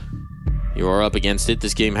now. You are up against it.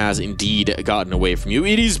 This game has indeed gotten away from you.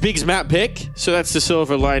 It is Big's map pick, so that's the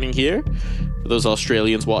silver lining here. For those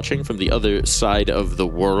Australians watching from the other side of the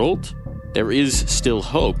world, there is still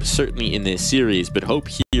hope, certainly in this series, but hope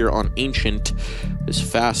here on Ancient is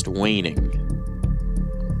fast waning.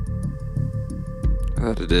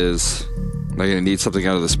 That it is. They're going to need something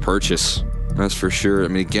out of this purchase. That's for sure. I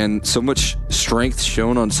mean, again, so much strength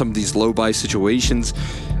shown on some of these low-buy situations.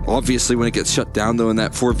 Obviously, when it gets shut down, though, in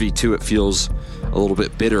that 4v2, it feels a little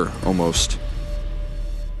bit bitter, almost.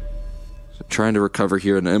 So trying to recover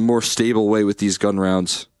here in a more stable way with these gun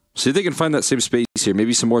rounds. See if they can find that same space here.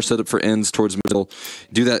 Maybe some more setup for ends towards middle.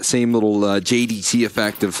 Do that same little JDC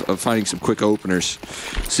effect of finding some quick openers.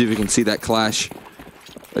 See if we can see that clash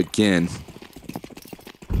again.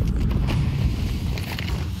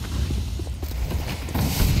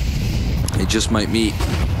 They just might meet.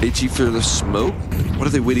 HE for the smoke? What are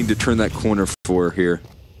they waiting to turn that corner for here?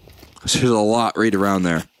 There's a lot right around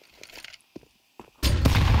there. Trying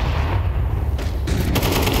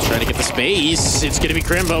to get the space. It's going to be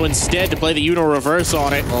Crimbo instead to play the Uno reverse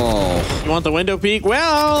on it. Oh. You want the window peek?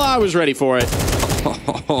 Well, I was ready for it.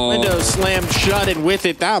 Window slammed shut, and with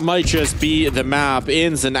it, that might just be the map.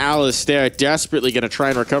 Inns and Alistair desperately going to try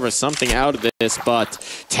and recover something out of this, but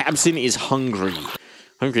Tabson is hungry.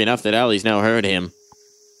 Hungry enough that Ali's now heard him.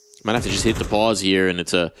 Might have to just hit the pause here, and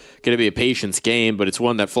it's going to be a patience game, but it's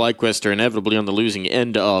one that FlyQuest are inevitably on the losing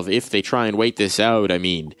end of. If they try and wait this out, I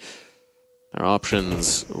mean, their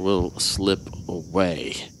options will slip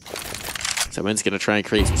away. So In's going to try and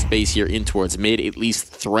create some space here in towards mid, at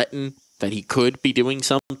least threaten that he could be doing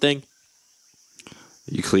something.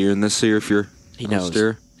 You clearing this here if you're He knows.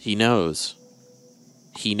 He knows.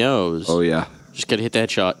 He knows. Oh, yeah. Just got to hit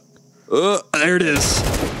that shot. There it is.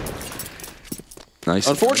 Nice.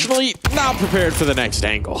 Unfortunately, not prepared for the next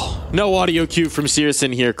angle. No audio cue from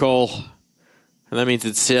Searson here, Cole. And that means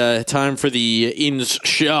it's time for the INS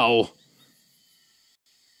show.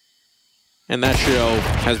 And that show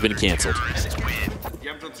has been canceled.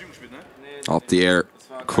 Off the air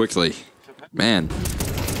quickly. Man.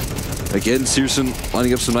 Again, Searson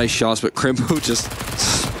lining up some nice shots, but Crimbo just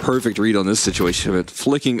perfect read on this situation.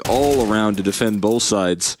 Flicking all around to defend both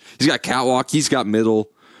sides. He's got catwalk, he's got middle.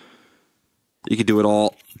 He can do it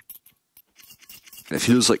all. And it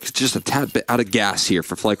feels like just a tad bit out of gas here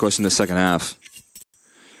for FlyQuest in the second half.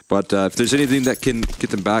 But if there's anything that can get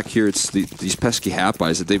them back here, it's these pesky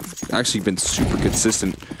Hapeyes that they've actually been super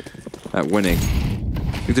consistent at winning.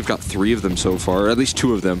 I think they've got 3 of them so far, or at least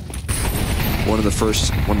 2 of them. One in the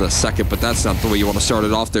first, one in the second, but that's not the way you want to start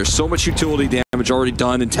it off. There's so much utility damage already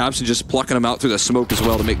done, and Tapson just plucking them out through the smoke as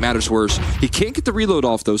well to make matters worse. He can't get the reload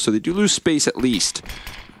off, though, so they do lose space at least.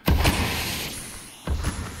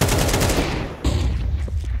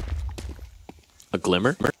 A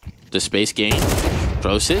glimmer. The space gain.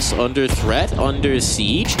 Process under threat, under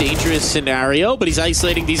siege. Dangerous scenario, but he's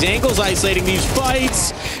isolating these angles, isolating these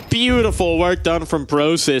fights. Beautiful work done from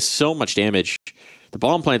Process. So much damage. The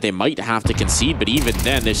bomb plant they might have to concede, but even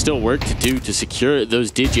then, there's still work to do to secure those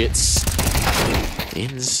digits.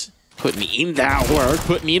 INS putting in that work,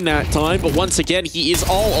 putting in that time, but once again, he is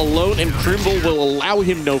all alone, and Crimble will allow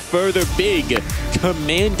him no further. Big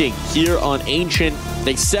commanding here on Ancient.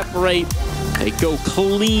 They separate, they go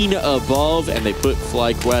clean above, and they put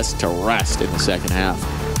FlyQuest to rest in the second half.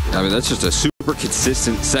 I mean, that's just a super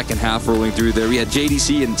consistent second half rolling through there. We had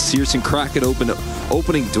JDC and Searson crack it open,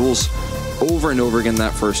 opening duels over and over again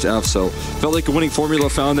that first half, so felt like a winning formula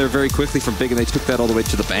found there very quickly from Big, and they took that all the way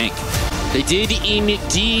to the bank. They did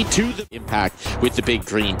indeed to the impact with the big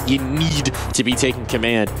green. You need to be taking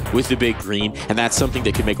command with the big green, and that's something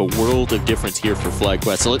that can make a world of difference here for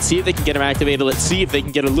FlyQuest. So let's see if they can get him activated. Let's see if they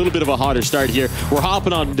can get a little bit of a hotter start here. We're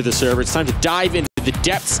hopping on into the server. It's time to dive into the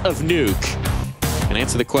depths of Nuke and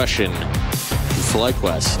answer the question, do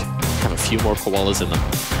FlyQuest have a few more koalas in them?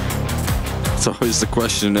 It's always the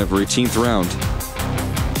question in every 18th round.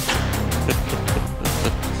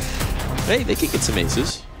 Hey, they could get some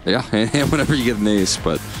aces. Yeah, and whenever you get an ace,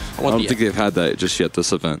 but I don't think they've had that just yet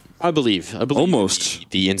this event. I believe almost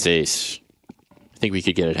the INS ace. I think we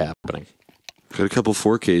could get it happening. Got a couple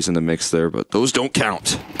 4Ks in the mix there, but those don't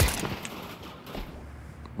count.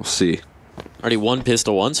 We'll see. Already 1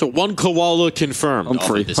 pistol 1, so 1 koala confirmed.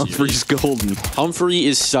 Humphrey's golden. Humphrey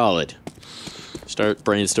is solid. Start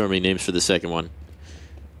brainstorming names for the second one.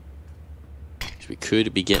 We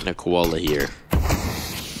could be getting a koala here.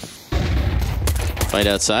 Fight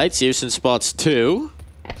outside. Searson spots 2.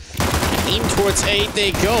 In towards 8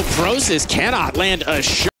 they go. Process cannot land a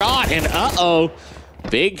shot, and uh-oh.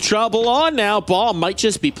 Big trouble on now. Ball might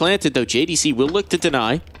just be planted, though. JDC will look to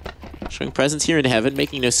deny. Showing presence here in heaven,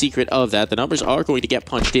 making no secret of that. The numbers are going to get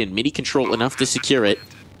punched in. Mini control enough to secure it.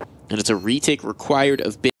 And it's a retake required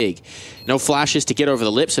of Big. No flashes to get over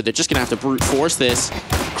the lip, so they're just going to have to brute force this.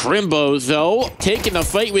 Crimbo, though, taking the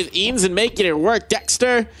fight with INS and making it work.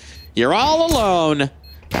 Dexter, you're all alone.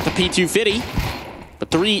 Got the P250,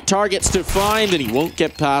 but 3 targets to find, and he won't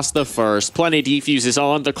get past the first. Plenty defuses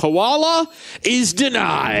on. The koala is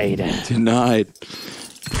denied. Denied.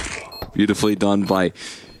 Beautifully done by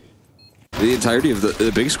the entirety of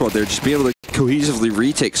the big squad there. Just being able to cohesively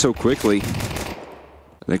retake so quickly.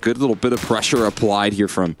 And a good little bit of pressure applied here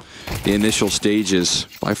from the initial stages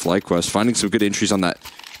by FlyQuest. Finding some good entries on that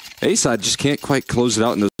A side. Just can't quite close it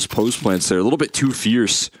out in those post plants there. A little bit too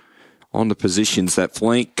fierce on the positions. That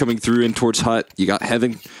flank coming through in towards Hut. You got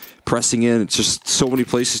Heaven pressing in. It's just so many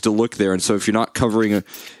places to look there. And so if you're not covering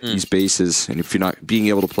these bases, and if you're not being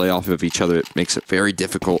able to play off of each other, it makes it very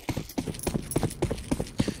difficult.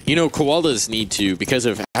 You know, koalas need to, because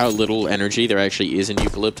of how little energy there actually is in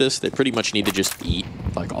Eucalyptus, they pretty much need to just eat,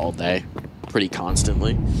 like, all day, pretty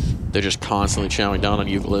constantly. They're just constantly chowing down on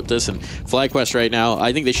Eucalyptus, and FlyQuest right now,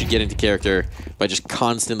 I think they should get into character by just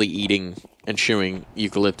constantly eating and chewing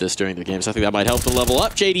Eucalyptus during the games. I think that might help them level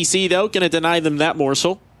up. JDC, though, gonna deny them that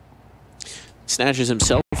morsel. Snatches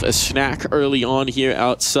himself a snack early on here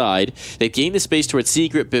outside. They've gained the space towards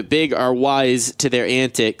Secret, but Big are wise to their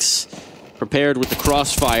antics. Prepared with the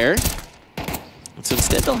crossfire. So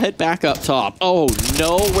instead, they'll head back up top. Oh,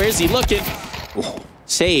 no. Where's he looking? Oh,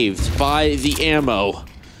 saved by the ammo.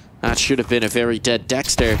 That should have been a very dead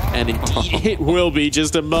Dexter. And indeed, it will be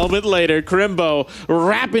just a moment later. Crimbo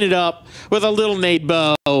wrapping it up with a little nade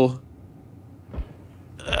bow.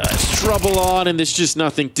 Trouble on, and there's just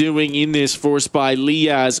nothing doing in this force by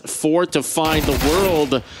Liaz. 4 to find the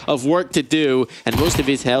world of work to do, and most of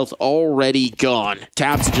his health already gone.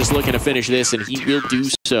 Tabs is just looking to finish this, and he will do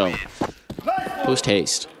so. Post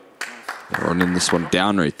haste. Running this one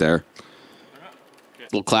down right there.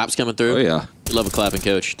 Little claps coming through. Oh, yeah. Love a clapping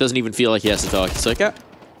coach. Doesn't even feel like he has to talk. It's like, yeah.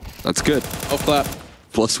 That's good. Off clap.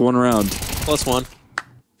 +1 round. +1.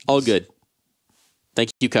 All good. Thank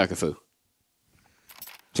you, Kakafu.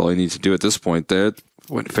 That's all you need to do at this point. There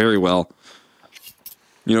went very well.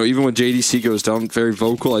 You know, even when JDC goes down, very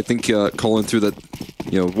vocal. I think calling through that,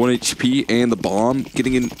 1 HP and the bomb,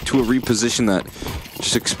 getting into a reposition that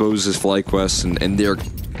just exposes FlyQuest and their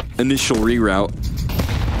initial reroute.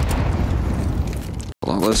 A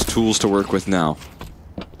lot less tools to work with now.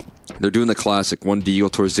 They're doing the classic 1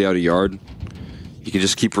 deagle towards the outer yard. You can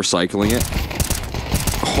just keep recycling it.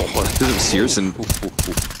 Oh, this is Searson.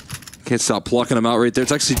 Can't stop plucking them out right there.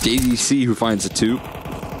 It's actually JDC who finds the 2.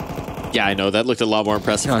 Yeah, I know. That looked a lot more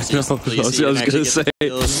impressive. I know. I was going to say.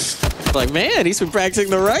 Like, man, he's been practicing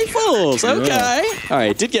the rifles. Okay. Yeah. All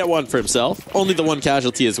right, did get 1 for himself. Only the 1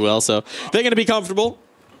 casualty as well, so they're going to be comfortable.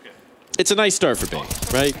 It's a nice start for Bang,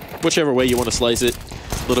 right? Whichever way you want to slice it.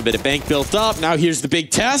 A little bit of bank built up. Now here's the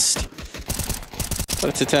big test. But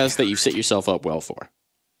it's a test that you set yourself up well for.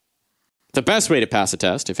 The best way to pass a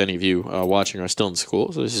test, if any of you watching are still in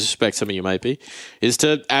school, so I suspect some of you might be, is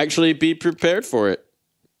to actually be prepared for it.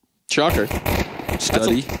 Shocker.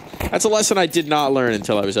 Study. That's a lesson I did not learn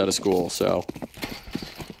until I was out of school, so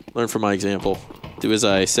learn from my example. Do as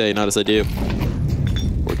I say, not as I do.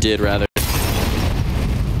 Or did, rather.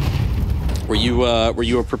 Were you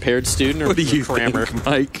a prepared student or what do you a crammer? think,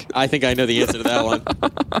 Mike? I think I know the answer to that one.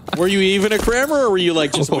 Were you even a crammer, or were you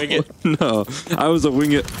like just wing it? No, I was a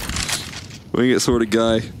wing it sort of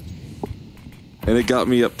guy, and it got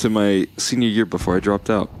me up to my senior year before I dropped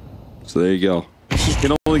out. So there you go.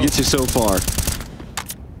 Can only get you so far.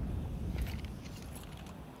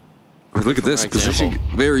 Look at this position,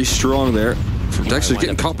 very strong there. Dexter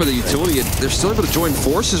getting caught by the utility, and they're still able to join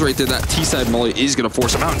forces right there. That T-side molly is going to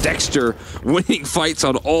force him out. Dexter winning fights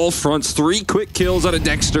on all fronts. 3 quick kills out of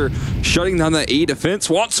Dexter, shutting down that A defense.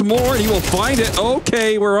 Wants some more, and he will find it.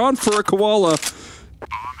 Okay, we're on for a koala.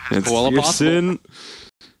 And Searson,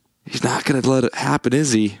 he's not going to let it happen,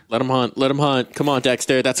 is he? Let him hunt. Let him hunt. Come on,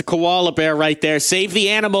 Dexter. That's a koala bear right there. Save the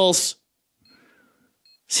animals.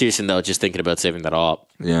 Searson, though, just thinking about saving that op.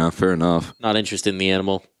 Yeah, fair enough. Not interested in the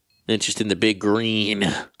animal. Interested in the big green.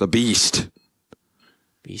 The beast.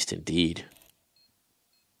 Beast indeed.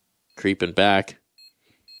 Creeping back.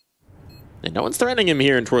 And no one's threatening him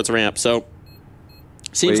here and towards ramp, so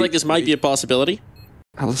seems like this might be a possibility.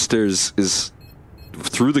 Alistair's is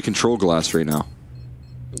through the control glass right now.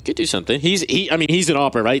 Could do something. I mean, he's an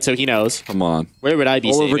opera, right? So he knows. Come on. Where would I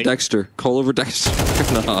be saving? Call over Dexter. Call over Dexter.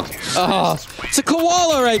 No. Oh, it's a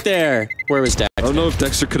koala right there. Where was Dexter? I don't know if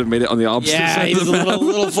Dexter could have made it on the opposite side. Yeah, he's a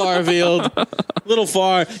little far afield. Little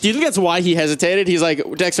far. Do you think that's why he hesitated? He's like,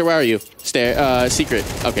 Dexter, where are you? Secret.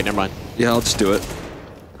 Okay, never mind. Yeah, I'll just do it.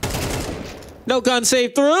 No gun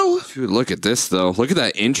save through. Dude, look at this, though. Look at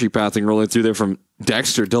that entry pathing rolling through there from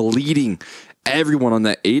Dexter, deleting everyone on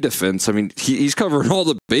that A defense. I mean, he's covering all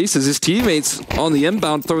the bases. His teammates on the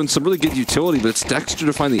inbound throwing some really good utility, but it's Dexter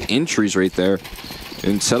to find the entries right there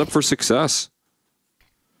and set up for success.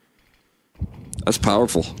 That's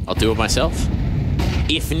powerful. I'll do it myself,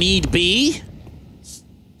 if need be.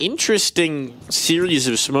 Interesting series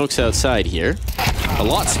of smokes outside here. A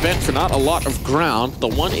lot spent for not a lot of ground. The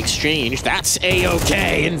 1 exchange, that's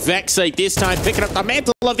A-OK. And Vexite this time picking up the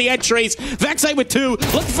mantle of the entries. Vexite with 2,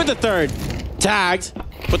 looking for the 3rd. Tagged,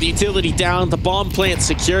 put the utility down, the bomb plant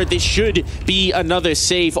secured. This should be another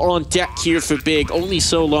save on deck here for Big. Only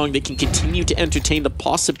so long they can continue to entertain the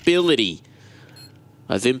possibility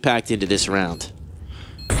of impact into this round.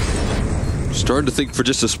 Starting to think for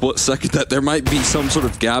just a split second that there might be some sort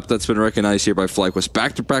of gap that's been recognized here by FlyQuest.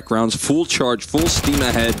 Back-to-back rounds, full charge, full steam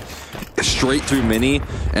ahead, straight through mini,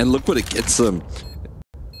 and look what it gets them.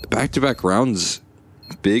 Back-to-back rounds,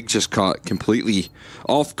 Big just caught completely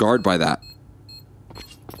off guard by that.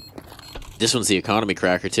 This one's the economy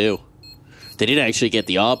cracker, too. They did actually get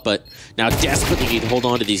the op, but now desperately need to hold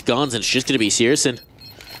on to these guns, and it's just going to be Searson.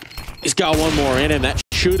 He's got 1 more in him. That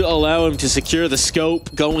should allow him to secure the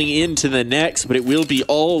scope going into the next, but it will be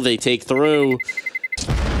all they take through.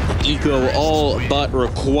 Eco all but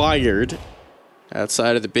required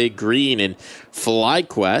outside of the big green, and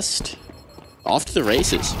FlyQuest off to the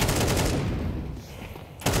races.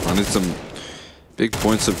 Running some big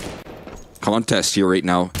points of contest here right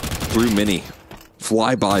now through mini.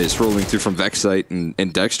 Flybys rolling through from Vexite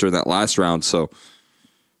and Dexter in that last round, so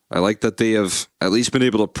I like that they have at least been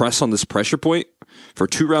able to press on this pressure point for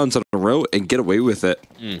 2 rounds in a row and get away with it.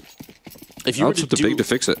 If you were to big to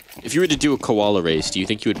fix it. If you were to do a koala race, do you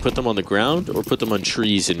think you would put them on the ground or put them on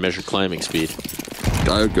trees and measure climbing speed?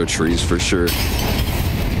 I would go trees for sure.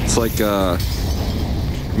 It's like, I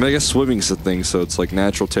mean, I guess swimming's the thing, so it's like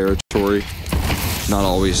natural territory. Not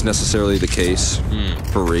always necessarily the case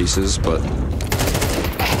for races, but...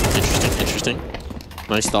 Interesting.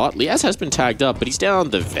 Nice thought. Liaz has been tagged up, but he's down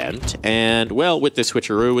the vent. And, well, with the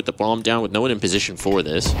switcheroo, with the bomb down, with no one in position for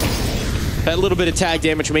this, that little bit of tag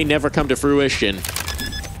damage may never come to fruition.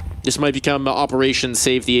 This might become Operation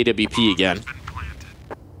Save the AWP again.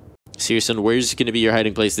 Searson, where's going to be your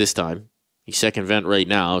hiding place this time? He's second vent right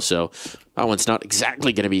now, so that one's not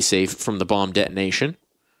exactly going to be safe from the bomb detonation.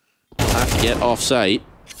 He'll have to get off-site,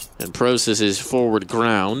 and Process's forward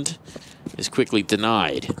ground is quickly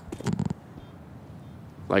denied.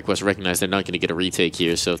 FlyQuest recognize they're not going to get a retake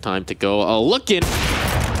here, so time to go looking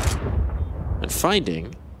and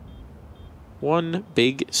finding one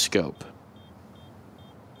big scope.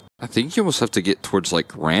 I think you almost have to get towards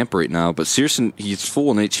like ramp right now, but Searson, he's full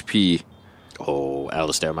on HP. Oh,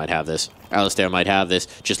 Alistair might have this. Alistair might have this.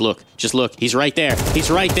 Just look. He's right there.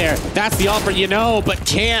 That's the offer, you know, but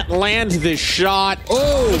can't land the shot.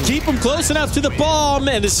 Oh, keep him close enough to the bomb,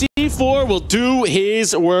 and the C4 will do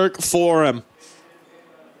his work for him.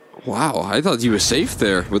 Wow, I thought you were safe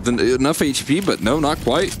there with enough HP, but no, not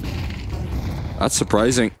quite. That's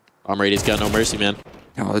surprising. Omrady's got no mercy, man.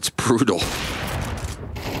 Oh, it's brutal.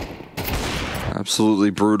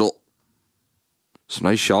 Absolutely brutal. Some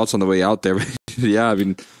nice shots on the way out there. Yeah, I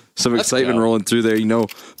mean, some excitement rolling through there. You know,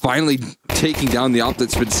 finally taking down the op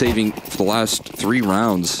that's been saving for the last 3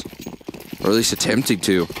 rounds. Or at least attempting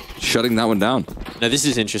to. Shutting that one down. Now, this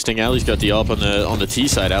is interesting. Ali's got the op on the T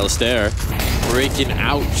side. Alistair breaking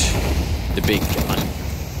out the big gun.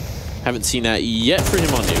 Haven't seen that yet for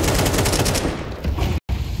him on Nuke.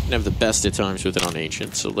 Didn't have the best of times with it on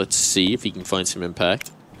Ancient, so let's see if he can find some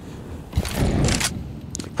impact.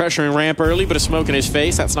 Pressuring ramp early, but a smoke in his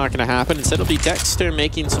face. That's not going to happen. Instead, it'll be Dexter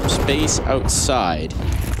making some space outside.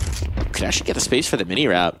 Could actually get the space for the mini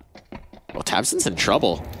route. Well, Tabson's in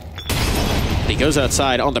trouble. He goes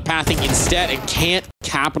outside on the pathing instead and can't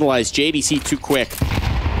capitalize JDC too quick.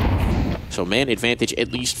 So man advantage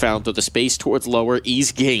at least found, though the space towards lower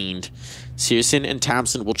is gained. Searson and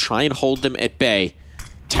Tabson will try and hold them at bay.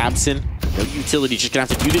 Tabson, no utility, just gonna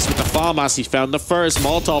have to do this with the FAMAS. He's found the first.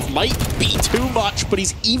 Molotov might be too much, but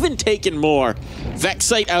he's even taken more.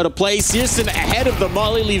 Vexite out of play. Searson ahead of the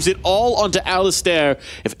molly, leaves it all onto Alistair.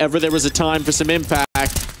 If ever there was a time for some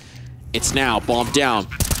impact, it's now. Bomb down,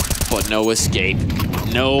 but no escape.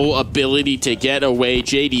 No ability to get away.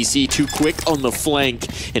 JDC too quick on the flank,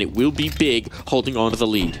 and it will be big holding on to the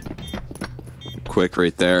lead. Quick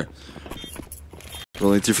right there.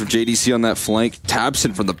 Rolling through from JDC on that flank.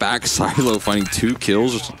 Tabson from the back silo finding 2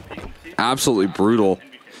 kills. Absolutely brutal.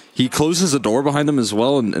 He closes the door behind them as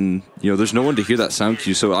well, and you know, there's no one to hear that sound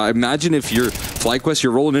cue. So I imagine if you're FlyQuest,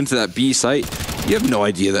 you're rolling into that B site, you have no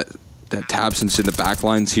idea that Tabson's in the back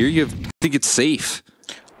lines here. You think it's safe.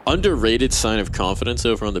 Underrated sign of confidence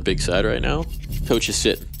over on the big side right now. Coach is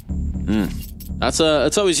sitting. That's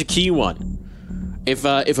always a key one. If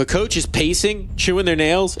a coach is pacing, chewing their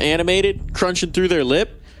nails, animated, crunching through their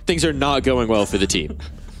lip, things are not going well for the team.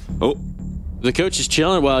 Oh, the coach is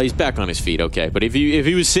chilling. Well, he's back on his feet, okay. But if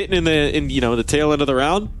he was sitting in the tail end of the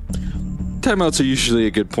round, timeouts are usually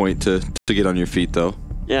a good point to get on your feet, though.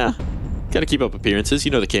 Yeah, gotta keep up appearances.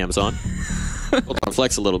 You know the cam's on. Hold on,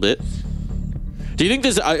 flex a little bit. Do you think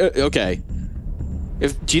there's okay?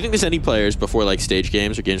 Do you think there's any players before like stage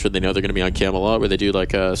games or games where they know they're going to be on cam a lot, where they do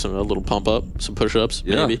like a little pump up, some push ups,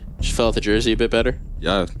 maybe just fill out the jersey a bit better?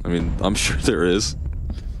 Yeah, I mean, I'm sure there is.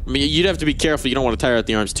 I mean, you'd have to be careful. You don't want to tire out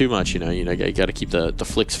the arms too much. You got to keep the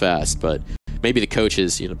flicks fast. But maybe the coach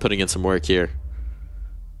is putting in some work here.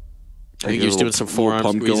 I think he was doing some forearm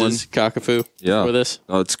squeezes, cockafoo. Yeah, for this.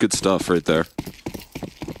 Oh, it's good stuff right there.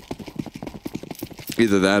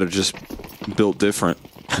 Either that or just built different.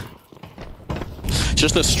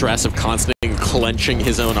 Just the stress of constantly clenching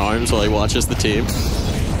his own arms while he watches the team.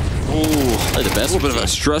 Ooh, a little bit of a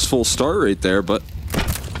stressful start right there, but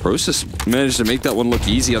Process managed to make that one look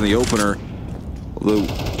easy on the opener. Although,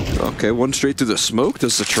 okay, one straight through the smoke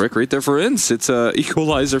does the trick right there for Ince. It's a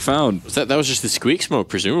equalizer found. That was just the squeak smoke,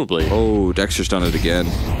 presumably. Oh, Dexter's done it again.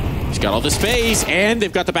 He's got all the space, and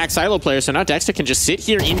they've got the back silo player, so now Dexter can just sit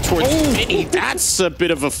here in towards Vinny. That's a bit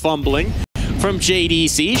of a fumbling from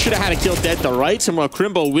JDC. Should have had a kill dead to rights, and while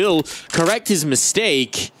Crimbo will correct his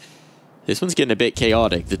mistake, this one's getting a bit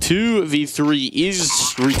chaotic. The 2v3 is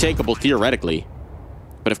retakeable theoretically.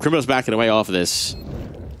 But if Crimbo's backing away off of this,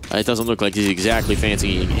 it doesn't look like he's exactly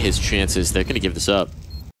fancying his chances. They're going to give this up.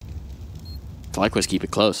 FlyQuest keep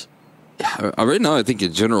it close. Right now, I think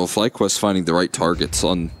in general, FlyQuest finding the right targets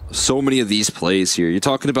on so many of these plays here. You're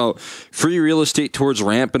talking about free real estate towards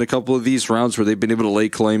ramp in a couple of these rounds where they've been able to lay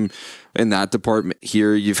claim in that department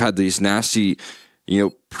here. You've had these nasty,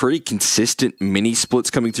 pretty consistent mini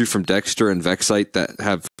splits coming through from Dexter and Vexite that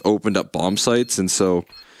have opened up bomb sites. And so,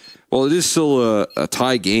 well, it is still a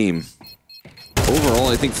tie game. Overall,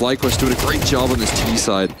 I think FlyQuest doing a great job on this T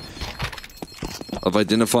side of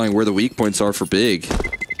identifying where the weak points are for Big.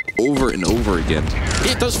 Over and over again.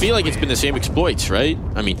 It does feel like it's been the same exploits, right?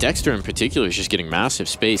 I mean, Dexter in particular is just getting massive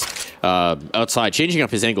space outside, changing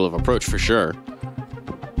up his angle of approach for sure.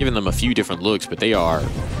 Giving them a few different looks, but they are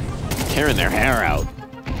tearing their hair out.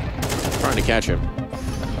 Trying to catch him.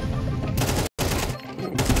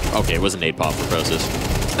 Okay, it was a nade pop for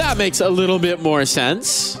Process. That makes a little bit more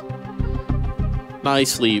sense.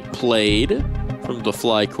 Nicely played from the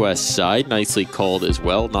FlyQuest side. Nicely called as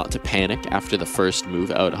well, not to panic after the first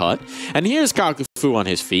move out hot. And here's Kakafu on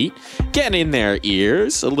his feet, getting in their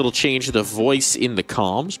ears. A little change of the voice in the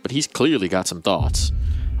comms, but he's clearly got some thoughts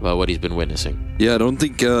about what he's been witnessing. Yeah, I don't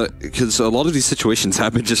think, because a lot of these situations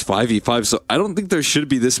happen just 5v5, so I don't think there should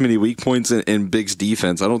be this many weak points in Big's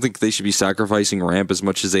defense. I don't think they should be sacrificing ramp as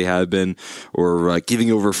much as they have been, or giving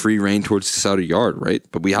over free reign towards this outer yard, right?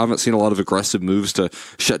 But we haven't seen a lot of aggressive moves to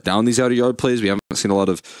shut down these outer yard plays. We haven't seen a lot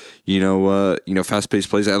of, fast-paced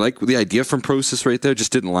plays. I like the idea from Process right there,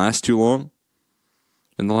 just didn't last too long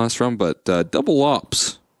in the last round, but double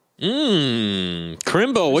ops.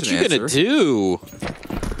 Crimbo, what you gonna do?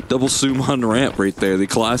 Double zoom on ramp right there, the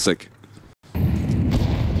classic.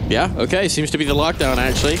 Yeah, okay, seems to be the lockdown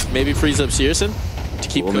actually. Maybe frees up Searson to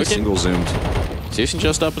keep cooking. Single zoomed. Searson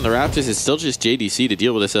just up in the Raptors. It's still just JDC to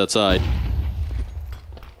deal with this outside.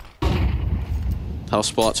 Tough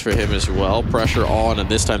spots for him as well. Pressure on, and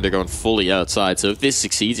this time they're going fully outside. So if this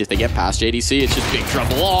succeeds, if they get past JDC, it's just big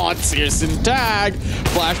trouble on. Searson tag.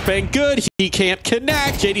 Flashbang good. He can't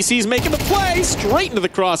connect. JDC's making the play. Straight into the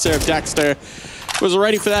crosshair of Dexter. Was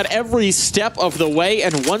ready for that every step of the way,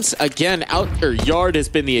 and once again, outer yard has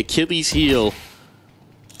been the Achilles heel.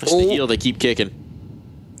 Just the heel they keep kicking.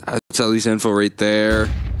 That's at least info right there.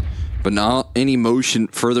 But not any motion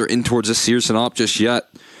further in towards the Searson op just yet.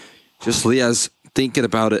 Just Liaz thinking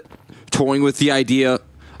about it, toying with the idea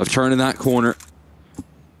of turning that corner.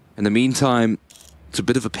 In the meantime, it's a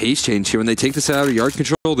bit of a pace change here. When they take this out of yard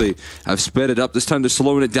control, they have sped it up. This time they're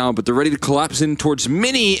slowing it down, but they're ready to collapse in towards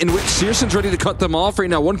Mini, in which Searson's ready to cut them off right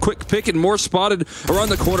now. One quick pick and more spotted around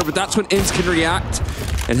the corner, but that's when Inns can react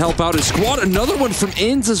and help out his squad. Another one from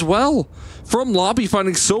Inns as well. From lobby,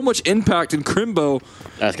 finding so much impact in Crimbo.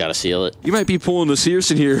 That's got to seal it. You might be pulling the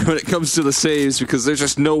Searson here when it comes to the saves, because there's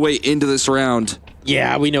just no way into this round.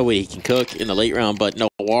 Yeah, we know what he can cook in the late round, but no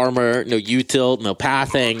armor, no util, no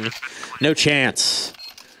pathing, no chance.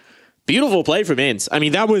 Beautiful play from Inns. I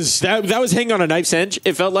mean, that was hanging on a knife's edge.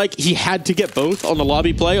 It felt like he had to get both on the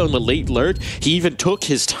lobby play, on the late lurk. He even took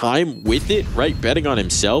his time with it, right? Betting on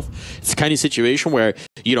himself. It's the kind of situation where,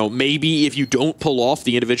 maybe if you don't pull off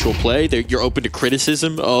the individual play, you're open to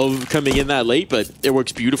criticism of coming in that late, but it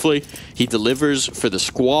works beautifully. He delivers for the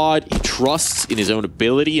squad. He trusts in his own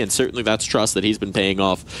ability, and certainly that's trust that he's been paying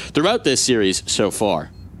off throughout this series so far.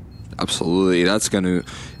 Absolutely. That's going to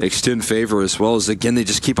extend favor as well, as again, they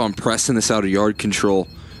just keep on pressing this out of yard control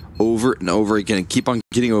over and over again and keep on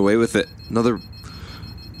getting away with it. Another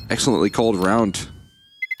excellently called round.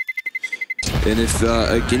 And if,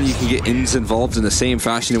 again, you can get Inns involved in the same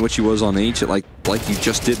fashion in which he was on Ancient, like you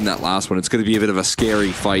just did in that last one, it's going to be a bit of a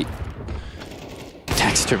scary fight.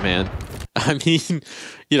 Dexter, man. I mean,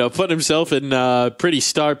 put himself in a pretty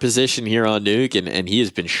star position here on Nuke, and he has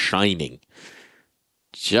been shining.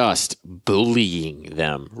 Just bullying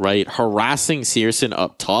them, right? Harassing Searson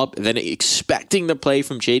up top, then expecting the play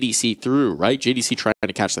from JDC through, right? JDC trying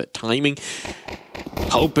to catch that timing,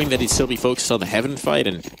 hoping that he'd still be focused on the Heaven fight,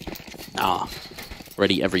 and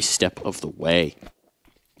ready every step of the way.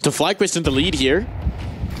 So FlyQuest in the lead here.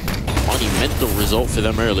 Monumental result for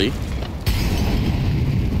them early.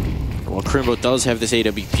 Well, Crimbo does have this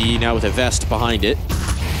AWP now with a vest behind it.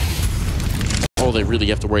 All they really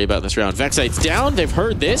have to worry about in this round. Vexite's down. They've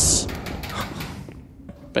heard this.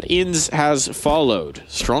 But Inns has followed.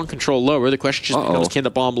 Strong control lower. The question just becomes, can the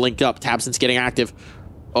bomb link up? Tabson's getting active.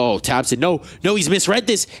 Oh, Tabson. No, he's misread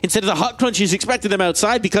this. Instead of the hot crunch, he's expected them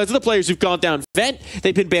outside because of the players who've gone down vent.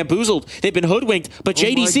 They've been bamboozled. They've been hoodwinked. But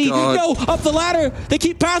JDC, no, up the ladder. They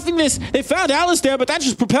keep passing this. They found Alice there, but that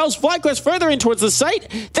just propels FlyQuest further in towards the site.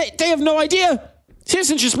 They have no idea.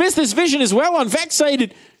 Searson just missed this vision as well on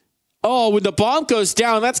Vexite. Oh, when the bomb goes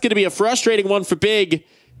down, that's going to be a frustrating one for Big.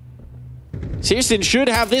 Searson should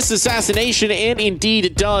have this assassination, and indeed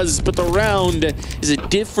it does, but the round is a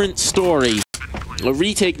different story. A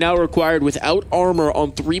retake now required without armor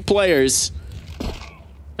on 3 players.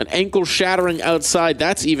 An ankle shattering outside,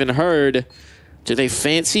 that's even heard. Do they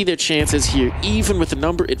fancy their chances here? Even with the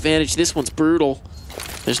number advantage, this one's brutal.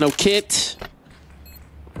 There's no kit.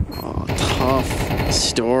 Oh, tough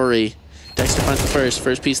story. Dexter finds the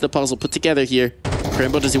first piece of the puzzle put together here.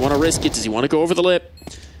 Crimbo, does he want to risk it? Does he want to go over the lip?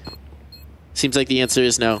 Seems like the answer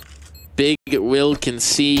is no. Big will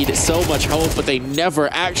concede. So much hope, but they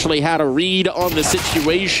never actually had a read on the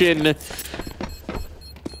situation.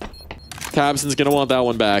 Tabson's going to want that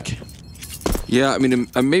one back. Yeah, I mean,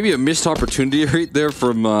 maybe a missed opportunity right there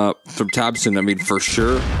from Tabson. I mean, for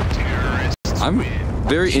sure. I'm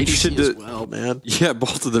very interested to... well, man. Yeah,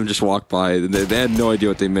 both of them just walked by. They had no idea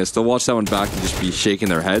what they missed. They'll watch that one back and just be shaking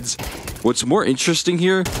their heads. What's more interesting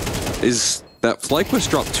here is that FlyQuest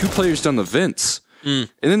dropped 2 players down the vents. And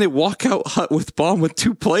then they walk out hut with bomb with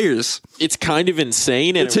 2 players. It's kind of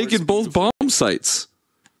insane. They're taking both bomb sites.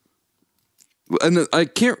 And I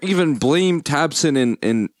can't even blame Tabson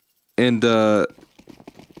and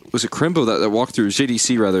was it Crimbo that walked through,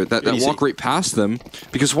 JDC rather, that walked right past them,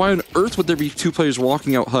 because why on earth would there be 2 players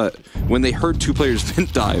walking out hut when they heard 2 players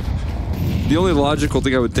vent dive? The only logical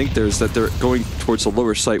thing I would think there is that they're going towards the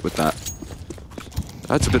lower site with that.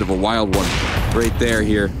 That's a bit of a wild one right there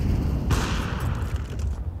here.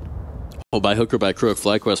 Oh, by hook or by crook,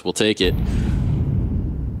 FlyQuest will take it.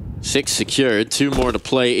 6 secured, 2 more to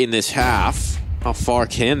play in this half. How far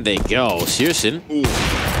can they go? Searson.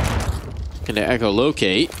 Gonna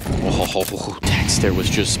echolocate. Oh, Dexter was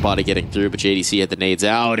just spotted getting through, but JDC had the nades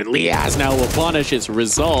out, and Liaz now will punish its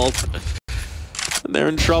result. And they're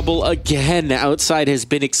in trouble again. Outside has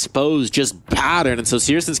been exposed, just battered, and so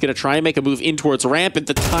Searson's gonna try and make a move in towards ramp, and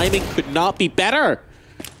the timing could not be better.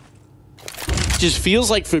 Just feels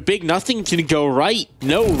like for Big, nothing can go right.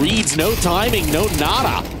 No reads, no timing, no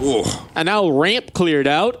nada. Ooh. And now ramp cleared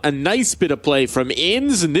out. A nice bit of play from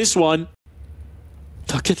Inns, and this one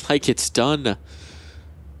looking like it's done.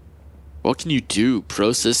 What can you do,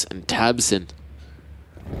 Process and Tabson?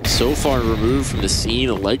 So far removed from the scene,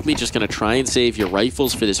 likely just going to try and save your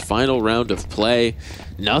rifles for this final round of play.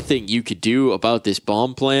 Nothing you could do about this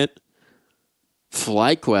bomb plant.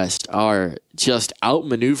 FlyQuest are just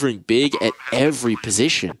outmaneuvering Big at every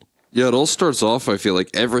position. Yeah, it all starts off, I feel like,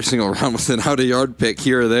 every single round with an out-of-yard pick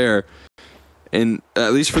here or there. And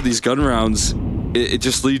at least for these gun rounds, it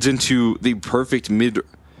just leads into the perfect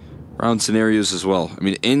mid-round scenarios as well. I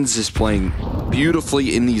mean, Inns is playing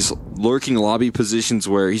beautifully in these lurking lobby positions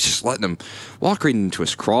where he's just letting them walk right into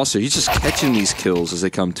his crosser. He's just catching these kills as they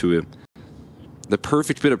come to him. The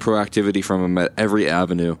perfect bit of proactivity from him at every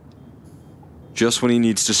avenue. Just when he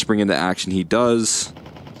needs to spring into action, he does.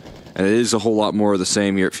 And it is a whole lot more of the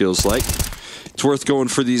same here, it feels like. It's worth going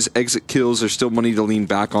for these exit kills. There's still money to lean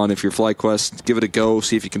back on if you're FlyQuest. Give it a go.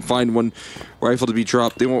 See if you can find one rifle to be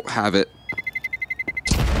dropped. They won't have it.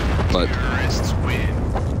 But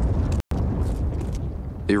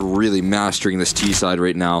they're really mastering this T side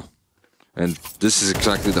right now. And this is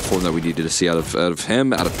exactly the form that we needed to see out of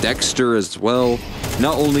him, out of Dexter as well.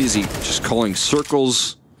 Not only is he just calling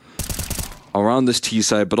circles around this T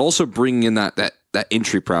side, but also bringing in that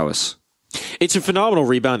entry prowess. It's a phenomenal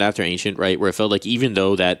rebound after Ancient, right? Where it felt like even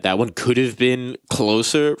though that one could have been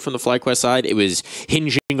closer from the FlyQuest side, it was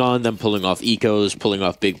hinging on them pulling off ecos, pulling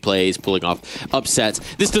off big plays, pulling off upsets.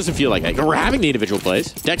 This doesn't feel like we're having the individual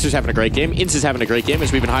plays. Dexter's having a great game. Ince is having a great game,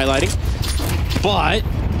 as we've been highlighting. But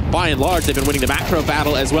by and large, they've been winning the macro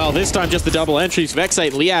battle as well. This time, just the double entries. Vexite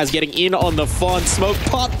and Liaz getting in on the fun. Smoke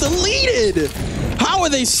pop deleted. How are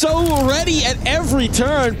they so ready at every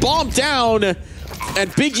turn? Bomb down.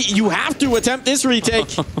 And Big, you have to attempt this retake.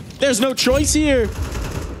 There's no choice here.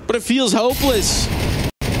 But it feels hopeless.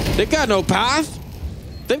 They've got no path.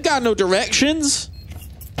 They've got no directions.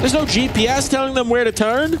 There's no GPS telling them where to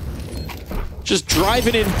turn. Just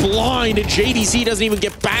driving in blind, and JDC doesn't even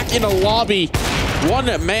get back in the lobby. One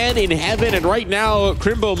man in heaven, and right now,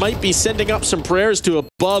 Crimbo might be sending up some prayers to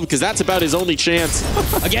above, because that's about his only chance.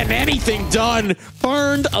 Again, anything done.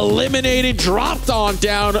 Burned, eliminated, dropped on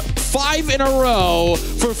down. 5 in a row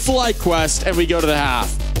for FlyQuest, and we go to the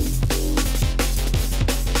half.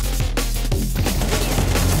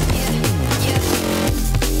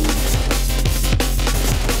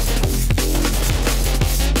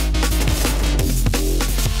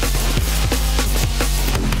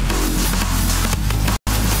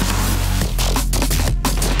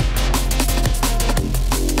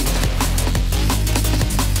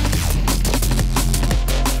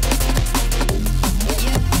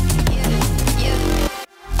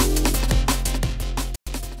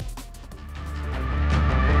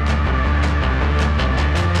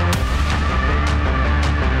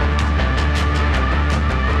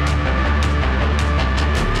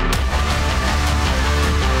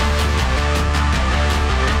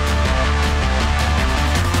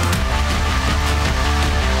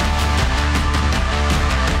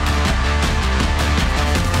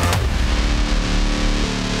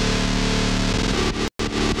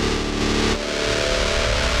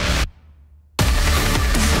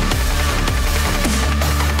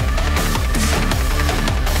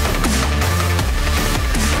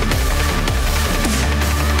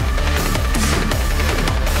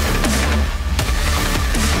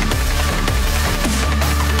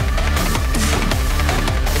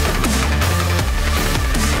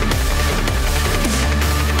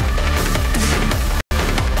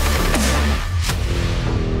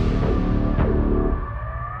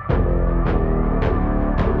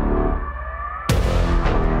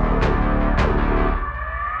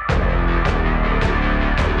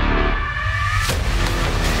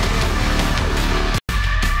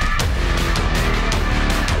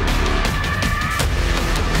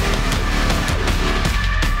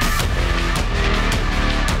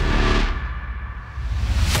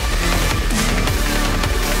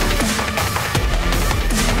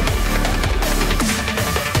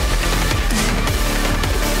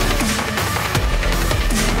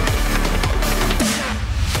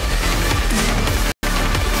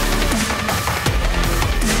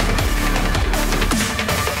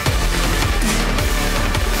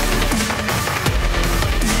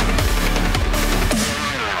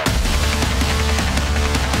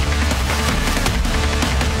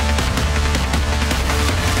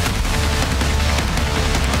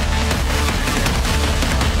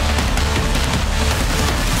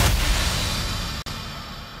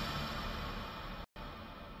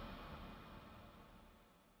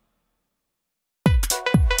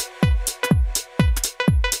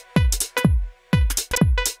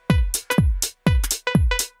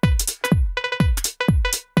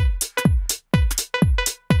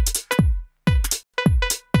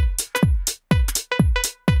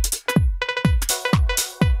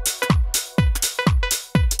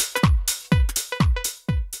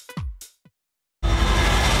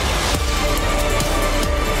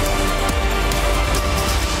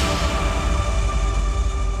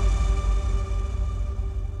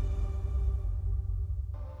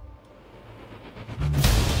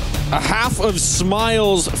 of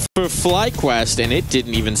smiles for FlyQuest, and it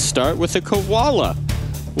didn't even start with a koala.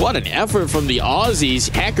 What an effort from the Aussies.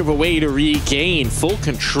 Heck of a way to regain full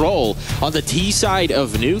control on the T side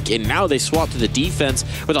of Nuke, and now they swap to the defense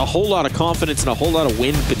with a whole lot of confidence and a whole lot of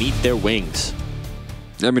wind beneath their wings.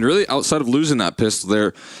 I mean, really, outside of losing that pistol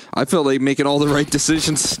there, I felt like making all the right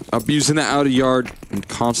decisions, abusing that out of yard, and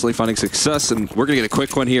constantly finding success. And we're going to get a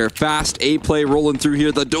quick one here. Fast A play rolling through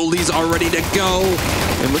here. The Dolies are ready to go.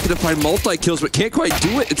 And looking to find multi-kills, but can't quite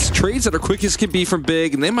do it. It's trades that are quick as can be from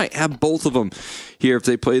Big, and they might have both of them here if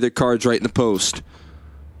they play their cards right in the post.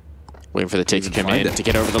 Waiting for the take to come in to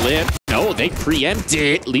get over the lid. No, they preempt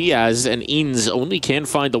it. Liaz and Ins only can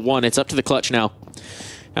find the one. It's up to the clutch now.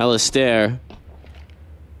 Alistair,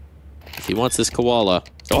 if he wants this koala.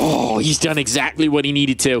 Oh, he's done exactly what he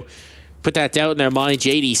needed to. Put that doubt in their mind.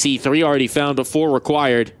 JDC, 3 already found, but 4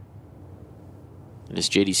 required. And as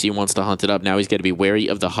JDC wants to hunt it up, now he's got to be wary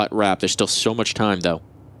of the hut wrap. There's still so much time, though.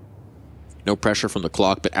 No pressure from the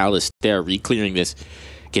clock, but Alistair re-clearing this,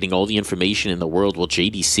 getting all the information in the world. Will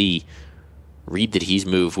JDC read that he's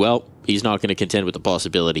moved? Well, he's not going to contend with the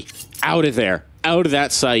possibility. Out of there. Out of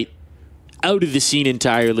that site. Out of the scene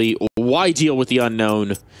entirely. Why deal with the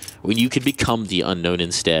unknown when you can become the unknown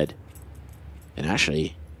instead? And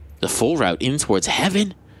actually, the full route in towards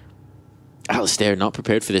heaven. Alistair not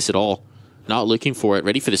prepared for this at all. Not looking for it.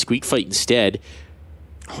 Ready for the squeak fight instead.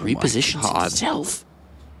 Repositions himself.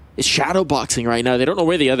 It's shadowboxing right now. They don't know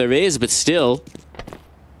where the other is, but still.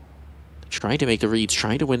 Trying to make the reads,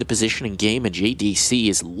 trying to win the positioning game, and JDC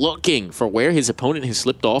is looking for where his opponent has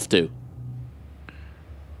slipped off to.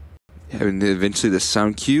 Yeah, and eventually the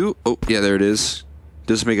sound cue. Oh, yeah, there it is.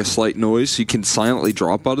 Does make a slight noise, so you can silently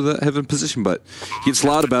drop out of that heaven position, but he gets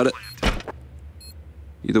loud about it.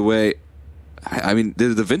 Either way, I mean,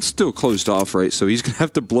 the vent's still closed off, right? So he's going to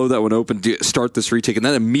have to blow that one open to start this retake, and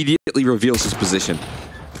that immediately reveals his position.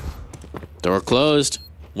 Door closed.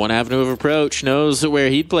 One avenue of approach. Knows where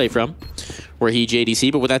he'd play from. Where he,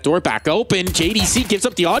 JDC, but with that door back open, JDC gives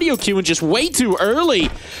up the audio cue and just way too early.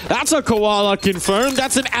 That's a koala confirmed.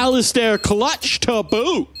 That's an Alistair clutch to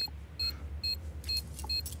boot.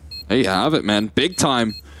 There you have it, man. Big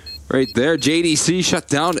time right there. JDC shut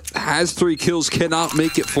down. Has 3 kills. Cannot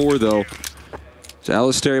make it 4, though. So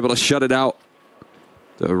Alistair able to shut it out.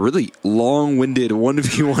 A really long-winded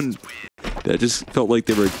 1v1 that just felt like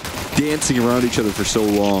they were dancing around each other for so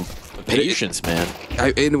long. Patience, man.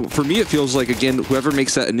 And for me, it feels like, again, whoever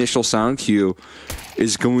makes that initial sound cue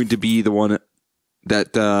is going to be the one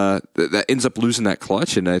that that ends up losing that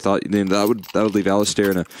clutch. And I thought that would leave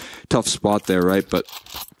Alistair in a tough spot there, right? But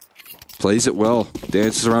plays it well.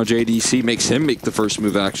 Dances around JDC, makes him make the first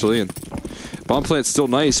move, actually. And bomb plant's still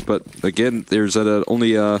nice, but again, there's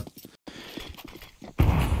only a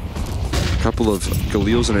couple of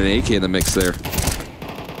Galils and an AK in the mix there.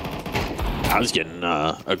 I was getting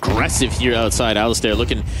aggressive here outside. Alistair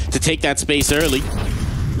looking to take that space early.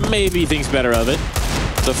 Maybe thinks better of it.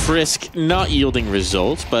 The frisk not yielding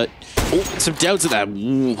results, but some doubts of that.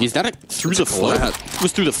 Ooh, is that through the foot? It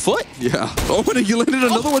was through the foot? Yeah. Oh, and he landed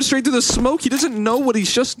another one straight through the smoke. He doesn't know what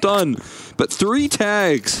he's just done. But 3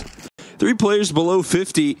 tags. 3 players below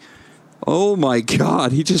 50. Oh my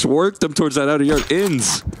god. He just worked them towards that outer yard.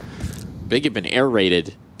 Ins. Big had been air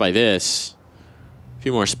raided by this. A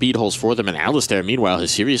few more speed holes for them, and Alistair, meanwhile, has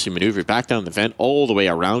seriously maneuvered back down the vent all the way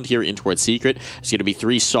around here in towards Secret. It's going to be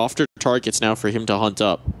 3 softer targets now for him to hunt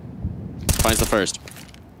up. Finds the first.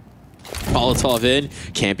 Molotov in.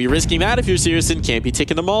 Can't be risking that if you're Searson. Can't be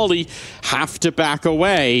taking the molly. Have to back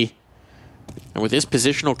away. And with this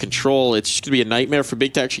positional control, it's just going to be a nightmare for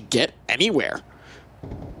Big to actually get anywhere.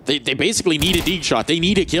 They basically need a dig shot. They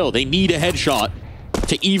need a kill. They need a headshot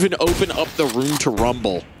to even open up the room to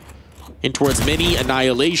rumble. In towards mini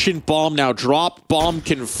annihilation. Bomb now dropped. Bomb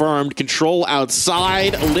confirmed. Control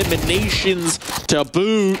outside. Eliminations to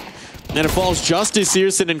boot. And it falls just to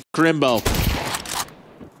Searson and Crimbo.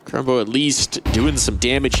 Crimbo at least doing some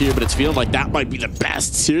damage here, but it's feeling like that might be the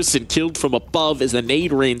best. Searson killed from above as the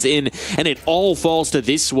nade rains in, and it all falls to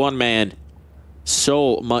this one man.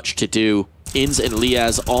 So much to do. Ins and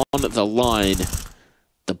Liaz on the line.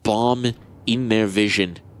 The bomb in their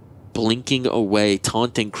vision. Blinking away,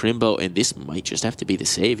 taunting Crimbo, and this might just have to be the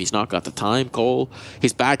save. He's not got the time, Cole.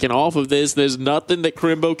 He's backing off of this. There's nothing that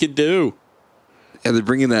Crimbo can do. And they're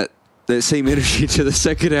bringing that same energy to the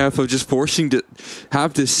second half of just forcing to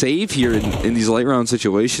have to save here in these late round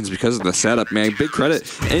situations because of the setup, man. Big credit.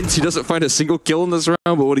 And he doesn't find a single kill in this round,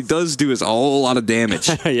 but what he does do is a whole lot of damage.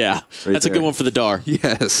 Yeah, right, that's there. A good one for the Dar.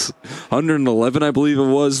 Yes. 111, I believe it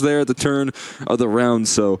was there at the turn of the round,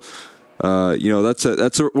 so...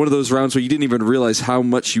 That's one of those rounds where you didn't even realize how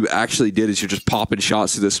much you actually did as you're just popping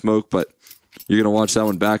shots through the smoke, but you're going to watch that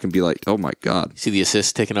one back and be like, oh my God. See the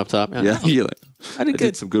assist taken up top? Yeah. You're like, I did good.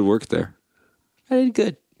 Did some good work there. I did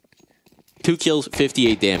good. 2 kills,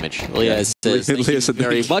 58 damage. Leah says thank you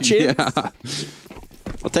very much. Yeah.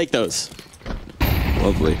 I'll take those.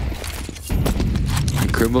 Lovely.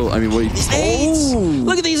 Crimbo, I mean, what these nades!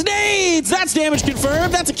 Look at these nades! That's damage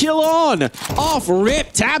confirmed. That's a kill on. Off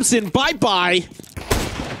rip. Tabson, bye-bye.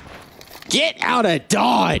 Get out of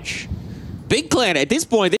Dodge. Big Clan, at this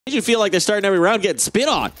point, they should feel like they're starting every round getting spit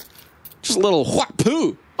on. Just a little whap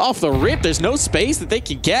poo. Off the rip, there's no space that they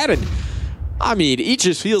can get. And, I mean, it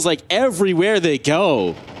just feels like everywhere they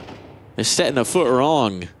go, they're setting a foot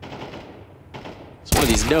wrong. It's one of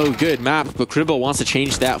these no-good maps, but Cribble wants to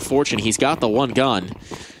change that fortune. He's got the one gun.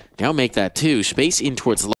 Now make that two. Space in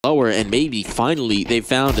towards lower, and maybe finally they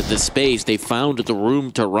found the space. They found the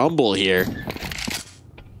room to rumble here.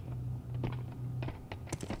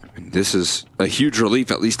 This is a huge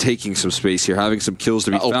relief, at least taking some space here, having some kills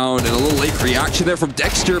to be found, and a little late reaction there from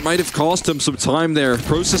Dexter. It might have cost him some time there.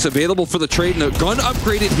 Process available for the trade, and a gun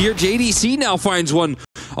upgraded here. JDC now finds one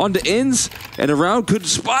onto ends, and a round could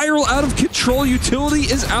spiral out of control. Utility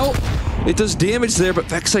is out. It does damage there, but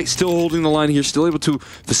Vexite still holding the line here, still able to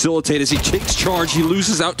facilitate as he takes charge. He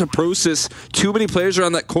loses out to Process. Too many players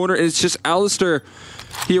around that corner, and it's just Alistair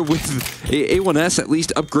here with A1S at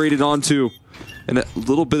least upgraded onto. And a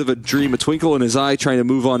little bit of a dream, a twinkle in his eye trying to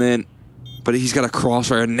move on in. But he's got a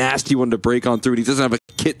crossfire, a nasty one to break on through, and he doesn't have a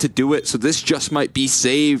kit to do it. So this just might be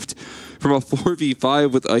saved from a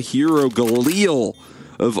 4v5 with a hero. Galil,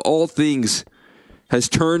 of all things, has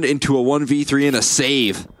turned into a 1v3 and a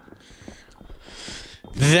save.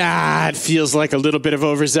 That feels like a little bit of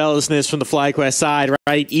overzealousness from the FlyQuest side,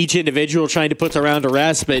 right? Each individual trying to put the round to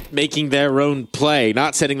rest, but making their own play,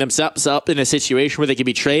 not setting themselves up in a situation where they can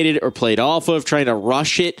be traded or played off of, trying to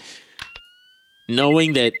rush it,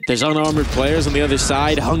 knowing that there's unarmored players on the other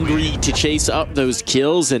side, hungry to chase up those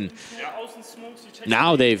kills, and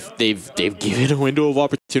now they've given a window of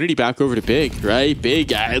opportunity back over to Big, right?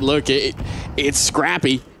 Big, look, it's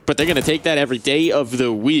scrappy, but they're going to take that every day of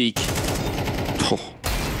the week.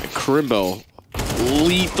 Crimbo,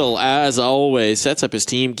 lethal as always, sets up his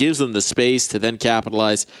team, gives them the space to then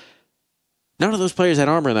capitalize. None of those players had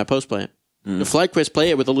armor in that post play. The FlyQuest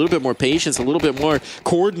play it with a little bit more patience, a little bit more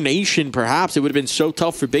coordination, perhaps. It would have been so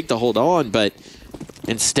tough for Big to hold on, but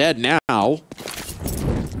instead now,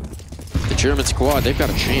 the German squad, they've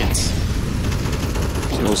got a chance.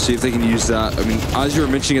 So we'll see if they can use that. I mean, as you were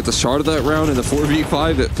mentioning at the start of that round in the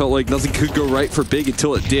 4v5, it felt like nothing could go right for Big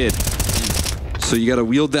until it did. So you got to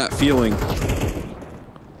wield that feeling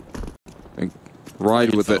and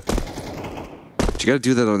ride with it. But you got to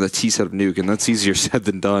do that on the T set of Nuke, and that's easier said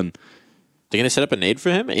than done. They're going to set up a nade for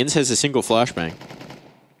him? Inns has a single flashbang.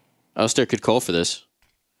 Alistair could call for this.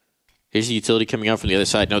 Here's the utility coming out from the other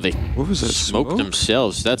side. No, they smoked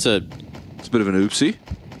themselves. It's a bit of an oopsie.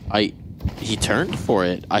 He turned for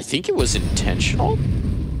it. I think it was intentional.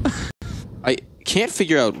 I can't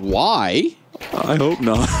figure out why. I hope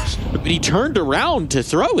not. But he turned around to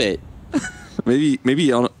throw it. maybe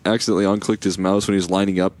he accidentally unclicked his mouse when he was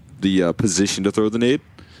lining up the position to throw the nade.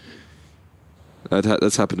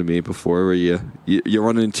 That's happened to me before, where you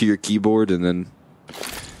run into your keyboard and then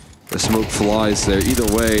the smoke flies there.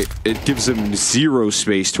 Either way, it gives him zero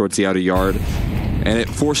space towards the outer yard, and it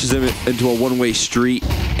forces him into a one-way street.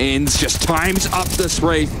 And just times up the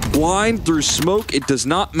spray. Blind through smoke, it does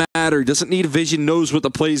not matter. He doesn't need vision, knows what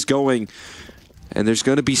the play's going. And there's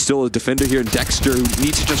going to be still a defender here in Dexter who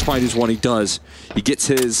needs to just find his one. He does. He gets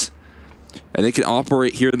his. And they can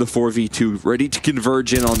operate here in the 4v2. Ready to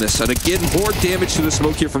converge in on this. And again, more damage to the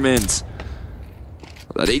smoke here from Ends.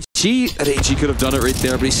 That HG could have done it right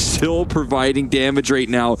there, but he's still providing damage right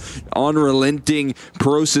now. Unrelenting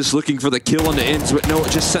Process looking for the kill on the Ends, but no,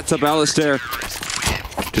 it just sets up Alistair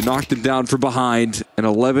to knock them down from behind. And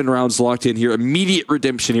 11 rounds locked in here. Immediate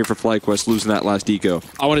redemption here for FlyQuest, losing that last eco.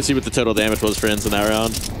 I want to see what the total damage was for Ends in that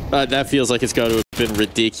round. That feels like it's got to have been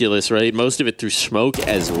ridiculous, right? Most of it through smoke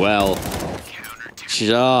as well.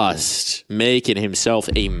 Just making himself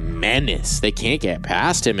a menace. They can't get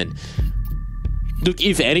past him. And look,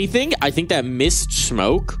 if anything, I think that missed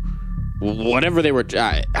smoke, whatever they were,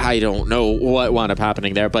 I don't know what wound up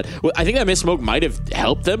happening there, but I think that missed smoke might have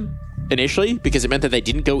helped them initially, because it meant that they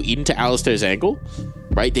didn't go into Alistair's angle,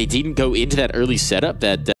 right? They didn't go into that early setup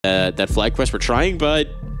that FlyQuest were trying, but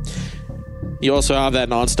you also have that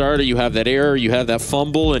non-starter, you have that error, you have that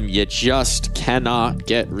fumble, and you just cannot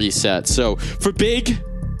get reset. So for Big,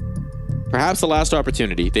 perhaps the last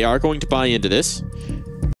opportunity. They are going to buy into this.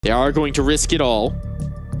 They are going to risk it all.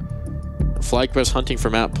 FlyQuest hunting for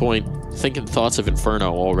map point, thinking thoughts of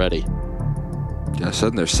Inferno already. Yeah,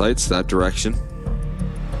 setting their sights that direction.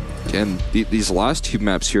 Again, these last two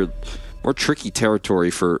maps here, more tricky territory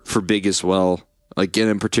for Big as well. Again,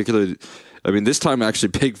 in particular, I mean, this time actually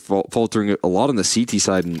Big faltering a lot on the CT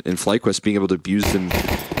side, and FlyQuest being able to abuse them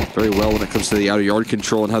very well when it comes to the outer yard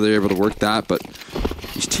control and how they're able to work that. But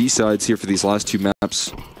these T sides here for these last two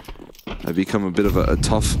maps have become a bit of a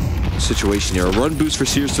tough situation here. A run boost for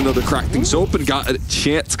Searson, though, to crack things open. Got a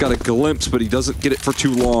chance, got a glimpse, but he doesn't get it for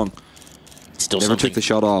too long. Still never took the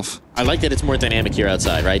shot off. I like that it's more dynamic here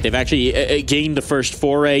outside, right? They've actually gained the first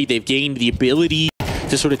foray. They've gained the ability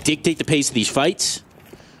to sort of dictate the pace of these fights.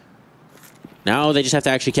 Now they just have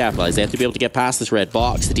to actually capitalize. They have to be able to get past this red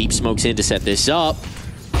box. The deep smoke's in to set this up.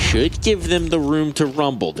 Should give them the room to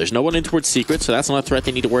rumble. There's no one in towards secret, so that's not a threat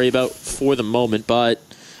they need to worry about for the moment, but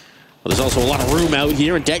well, there's also a lot of room out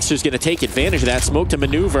here, and Dexter's going to take advantage of that. Smoke to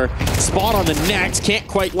maneuver. Spot on the next. Can't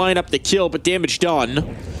quite line up the kill, but damage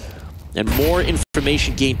done. And more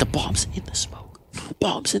information gained. The bomb's in the smoke.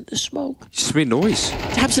 Bomb's in the smoke. Just made noise.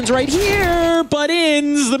 Tapson's right here, but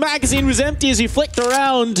ins. The magazine was empty as he flicked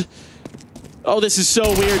around. Oh, this is so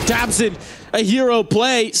weird. Tapson, a hero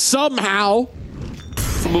play, somehow.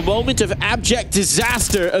 From a moment of abject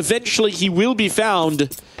disaster, eventually he will be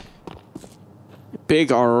found.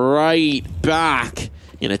 Big right back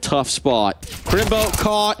in a tough spot. Crimbo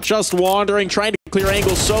caught, just wandering, trying to clear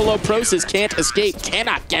angles. Solo Process can't escape,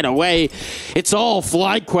 cannot get away. It's all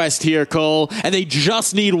FlyQuest here, Cole, and they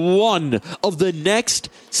just need one of the next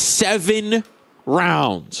 7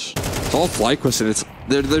 rounds. It's all FlyQuest,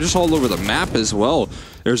 and they're just all over the map as well.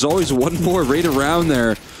 There's always one more right around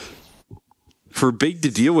there for Big to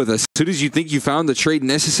deal with. As soon as you think you found the trade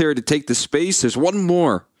necessary to take the space, there's one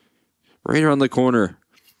more right around the corner.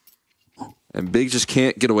 And Big just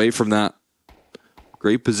can't get away from that.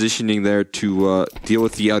 Great positioning there to deal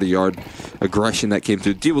with the outer yard aggression that came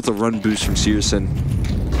through. Deal with the run boost from Searson.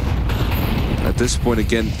 At this point,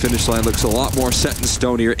 again, finish line looks a lot more set in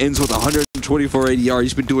stone here. Ends with 124 ADR.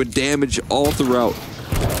 He's been doing damage all throughout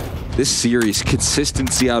this series.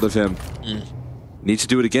 Consistency out of him. Needs to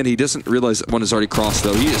do it again. He doesn't realize that one is already crossed,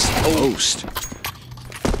 though. He is toast.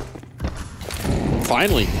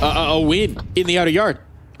 Finally, a win in the outer yard.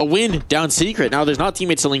 A win down secret. Now there's not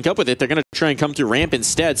teammates to link up with it. They're going to try and come through ramp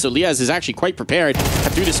instead. So Liaz is actually quite prepared.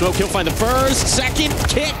 Through the smoke, he'll find the first, second.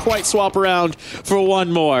 Can't quite swap around for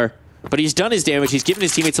one more. But he's done his damage. He's given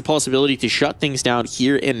his teammates the possibility to shut things down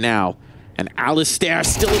here and now. And Alistair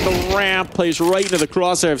still in the ramp. Plays right into the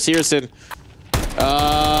crosshair of Searson.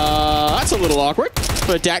 That's a little awkward.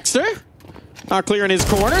 But Dexter not clearing his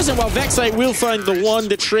corners, and while Vexite will find the one,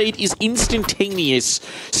 the trade is instantaneous.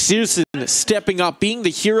 Searson stepping up, being the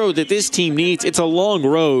hero that this team needs. It's a long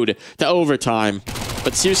road to overtime,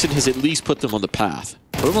 but Searson has at least put them on the path.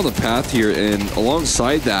 Put them on the path here, and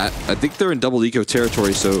alongside that, I think they're in double eco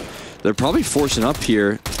territory, so they're probably forcing up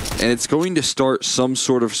here, and it's going to start some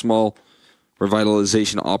sort of small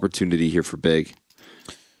revitalization opportunity here for Big.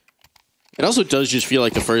 It also does just feel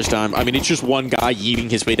like the first time. I mean, it's just one guy yeeting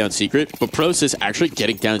his way down secret, but Process actually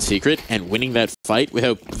getting down secret and winning that fight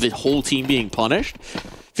without the whole team being punished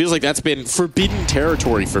feels like that's been forbidden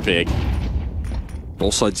territory for Big.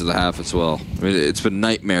 Both sides of the half as well. I mean, it's been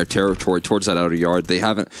nightmare territory towards that outer yard. They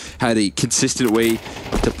haven't had a consistent way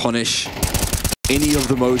to punish any of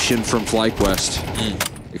the motion from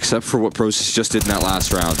FlyQuest, except for what Process just did in that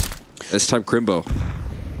last round. This time, Crimbo.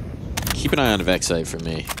 Keep an eye on Vexite for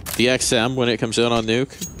me. The XM, when it comes out on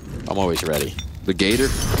Nuke, I'm always ready. The Gator?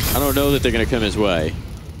 I don't know that they're going to come his way,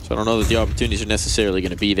 so I don't know that the opportunities are necessarily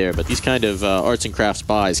going to be there, but these kind of arts and crafts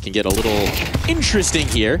buys can get a little interesting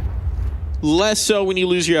here. Less so when you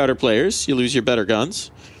lose your outer players. You lose your better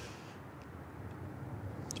guns.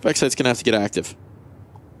 Vexite's going to have to get active.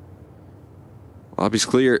 Lobby's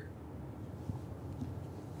clear.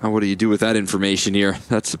 Now what do you do with that information here?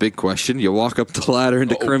 That's the big question. You walk up the ladder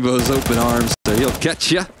into Crimbo's open arms, so he'll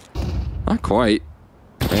catch you. Not quite.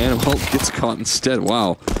 And well, gets caught instead.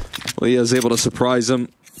 Wow. Leah's able to surprise him.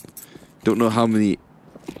 Don't know how many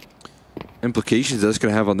implications that's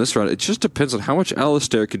going to have on this round. It just depends on how much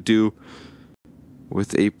Alistair could do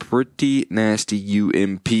with a pretty nasty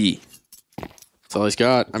UMP. That's all he's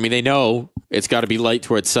got. I mean, they know it's got to be light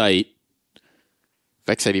towards sight.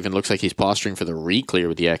 Vexite even looks like he's posturing for the re-clear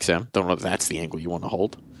with the XM. Don't know if that's the angle you want to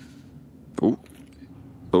hold. Oh.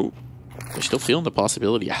 Oh. They're still feeling the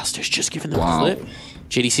possibility. Alistair's just giving them a flip.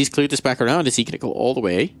 JDC's cleared this back around. Is he going to go all the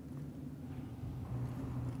way?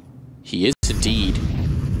 He is indeed.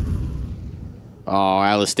 Oh,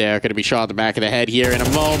 Alistair going to be shot in the back of the head here in a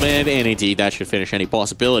moment. And indeed, that should finish any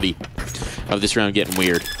possibility of this round getting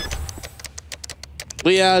weird.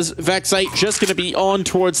 Liaz, Vexite just going to be on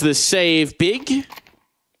towards the save. Big,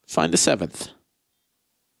 find the 7th.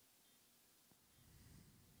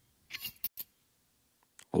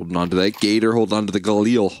 Holding on to that Gator, holding on to the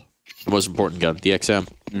Galil. The most important gun, the XM.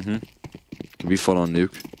 Mm-hmm. It'd be fun on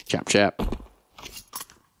Nuke. Chap, chap.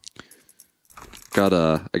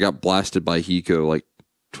 I got blasted by Hiko like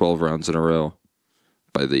 12 rounds in a row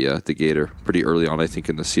by the Gator pretty early on, I think,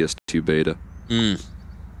 in the CS2 beta.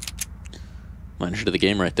 Manager to the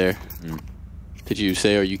game right there. Did you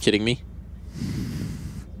say, "Are you kidding me"?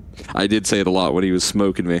 I did say it a lot when he was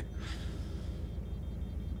smoking me.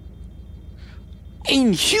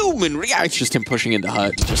 Inhuman! Yeah, it's just him pushing into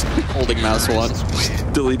hut, just holding mouse one.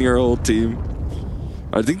 Deleting our whole team.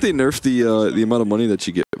 I think they nerfed the amount of money that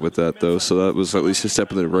you get with that, though, so that was at least a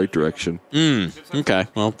step in the right direction. Okay.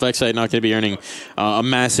 Well, Vexite not going to be earning a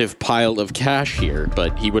massive pile of cash here,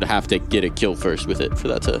 but he would have to get a kill first with it for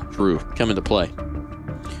that to come into play.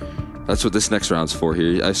 That's what this next round's for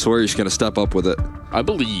here. I swear he's going to step up with it. I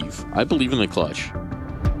believe in the clutch.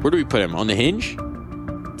 Where do we put him? On the hinge?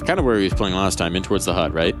 Kind of where he was playing last time, in towards the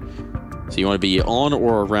hut, right? So you want to be on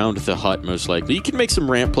or around the hut, most likely. You can make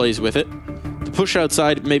some ramp plays with it. The push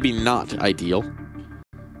outside, maybe not ideal.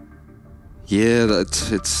 Yeah,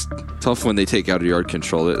 it's tough when they take out of yard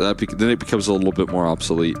control. Then it becomes a little bit more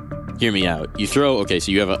obsolete. Hear me out. You throw, okay,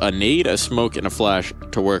 so you have a nade, a smoke, and a flash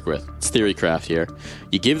to work with. It's theorycraft here.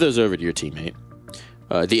 You give those over to your teammate.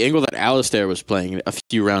 The angle that Alistair was playing a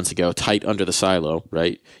few rounds ago, tight under the silo,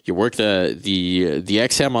 right? You work the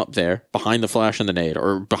XM up there, behind the flash and the nade,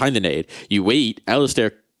 or behind the nade. You wait,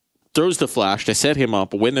 Alistair throws the flash to set him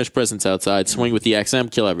up, when there's presence outside, swing with the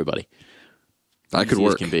XM, kill everybody. That could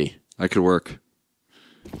work. That could work.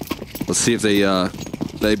 Let's see if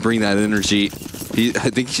they bring that energy. I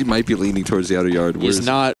think he might be leaning towards the outer yard. He's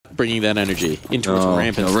not bringing that energy in towards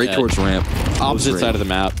ramp instead. Right towards ramp. Opposite side of the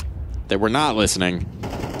map. They were not listening.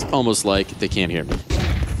 It's almost like they can't hear me.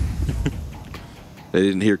 They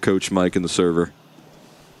didn't hear Coach Mike in the server.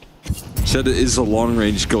 Said it is a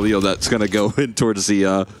long-range Galil that's going to go in towards the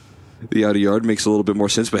outer yard. Makes a little bit more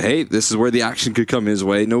sense. But hey, this is where the action could come his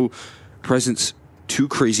way. No presence too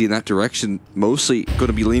crazy in that direction. Mostly going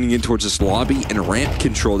to be leaning in towards this lobby and ramp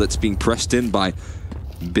control that's being pressed in by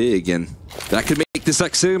Big. And that could make this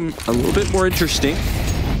XM a little bit more interesting.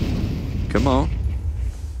 Come on.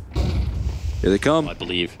 Here they come. I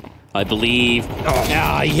believe. Oh,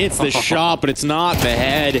 yeah, he hits the shot, but it's not the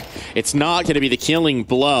head. It's not going to be the killing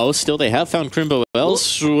blow. Still, they have found Crimbo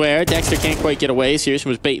elsewhere. Dexter can't quite get away. Seriously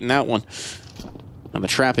was baiting that one. And the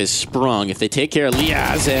trap is sprung. If they take care of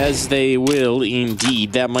Liaz, as they will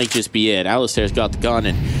indeed, that might just be it. Alistair's got the gun,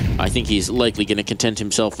 and I think he's likely going to content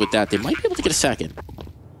himself with that. They might be able to get a second.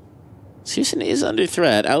 Searson is under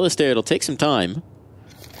threat. Alistair, it'll take some time.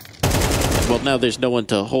 Well, now there's no one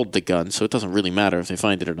to hold the gun, so it doesn't really matter if they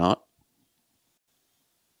find it or not.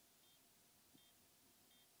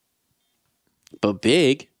 But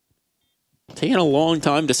Big, taking a long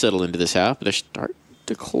time to settle into this half, but they're starting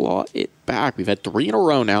to claw it back. We've had 3 in a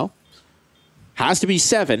row now. Has to be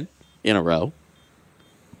 7 in a row.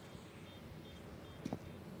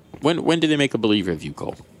 When do they make a believer of you,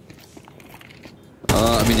 Cole?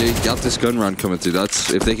 I mean, you got this gun round coming through.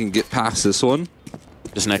 That's if they can get past this one.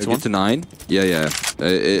 This next one? Get to 9? Yeah.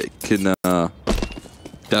 It can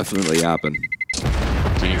definitely happen.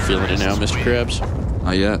 Are you feeling it now, Mr. Krabs?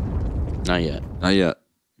 Not yet. Not yet.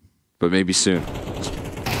 But maybe soon.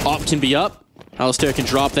 Op can be up. Alistair can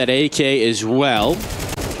drop that AK as well.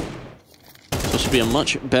 This should be a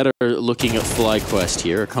much better looking at FlyQuest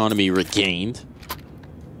here. Economy regained.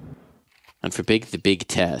 And for Big, the big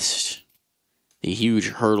test. The huge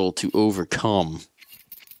hurdle to overcome.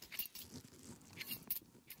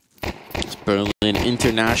 Berlin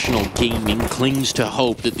International Gaming clings to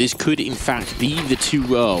hope that this could in fact be the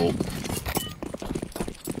 2-0.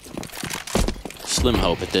 Slim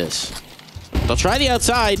hope at this. They'll try the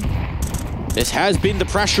outside. This has been the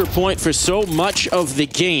pressure point for so much of the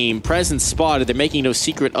game. Presence spotted. They're making no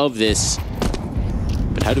secret of this.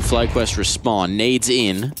 But how do FlyQuest respond? Nades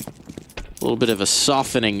in. A little bit of a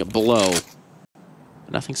softening blow.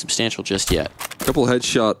 Nothing substantial just yet. Couple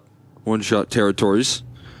headshot, one-shot territories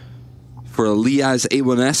for a Liaz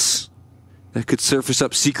A1S that could surface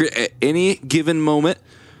up secret at any given moment.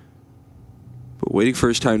 But waiting for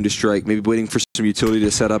his time to strike, maybe waiting for some utility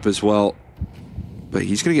to set up as well. But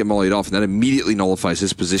he's going to get mollied off, and that immediately nullifies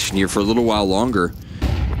his position here for a little while longer.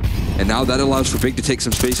 And now that allows for Big to take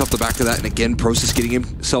some space off the back of that, and again, Process getting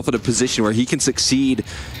himself in a position where he can succeed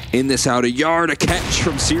in this outer yard. A catch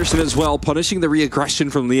from Searson as well, punishing the re-aggression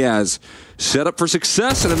from Liaz. Set up for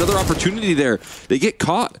success and another opportunity there. They get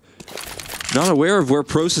caught. Not aware of where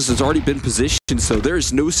Process has already been positioned, so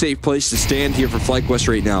there's no safe place to stand here for FlyQuest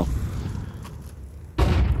right now.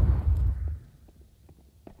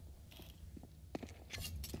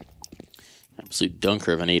 Absolute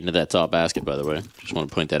dunker of an 8 into that top basket, by the way. Just want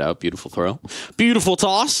to point that out. Beautiful throw. Beautiful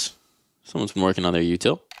toss. Someone's been working on their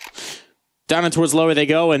util. Down and towards lower they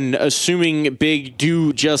go, and assuming Big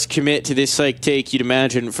do just commit to this psych take, you'd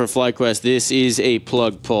imagine for FlyQuest, this is a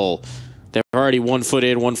plug pull. They're already 1 foot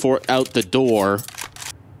in, 1 foot out the door.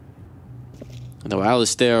 And though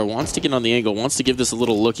Alistair wants to get on the angle, wants to give this a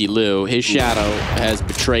little looky-loo, his shadow has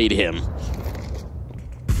betrayed him.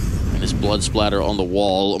 And his blood splatter on the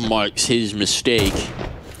wall marks his mistake.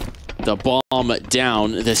 The bomb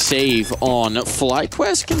down, the save on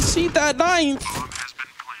FlyQuest concede that 9th.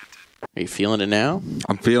 Are you feeling it now?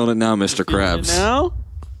 I'm feeling it now, Mr. Krabs. Now?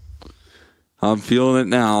 I'm feeling it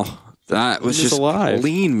now. That was just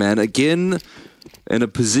clean, man. Again, in a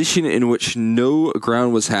position in which no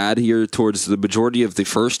ground was had here towards the majority of the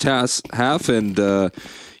first half, and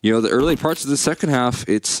you know, the early parts of the second half,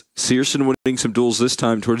 it's Searson winning some duels this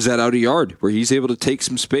time towards that outer yard, where he's able to take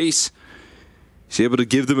some space. He's able to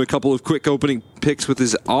give them a couple of quick opening picks with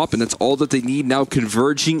his op, and that's all that they need now,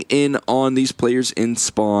 converging in on these players in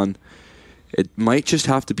spawn. It might just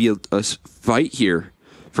have to be a fight here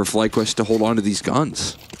for FlyQuest to hold on to these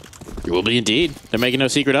guns. It will be indeed. They're making no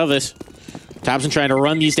secret of this. Tabson trying to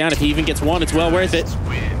run these down. If he even gets one, it's well worth it.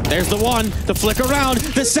 There's the one. The flick around.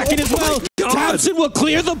 The second as well. Tabson will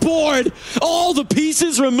clear the board. All the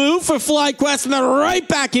pieces removed for FlyQuest, and they're right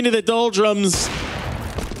back into the doldrums.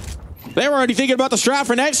 They were already thinking about the strat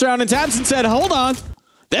for next round, and Tabson said, hold on.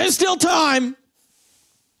 There's still time.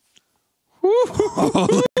 Oh,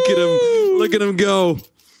 look at him. Look at him go.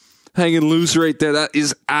 Hanging loose right there. That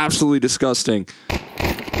is absolutely disgusting.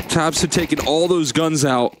 Tabson taking all those guns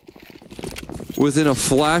out within a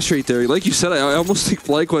flash right there. Like you said, I almost think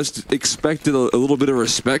FlyQuest expected a little bit of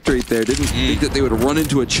respect right there. Didn't think that they would run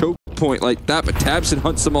into a choke point like that, but Tabson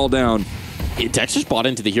hunts them all down. Dexter's bought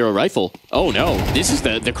into the hero rifle. Oh no, this is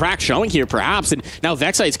the crack showing here perhaps, and now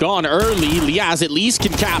Vexite's gone early. Liaz at least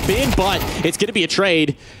can cap in, but it's going to be a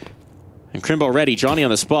trade. And Crimbo ready, Johnny on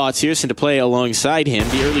the spot, Searson to play alongside him.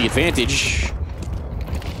 The early advantage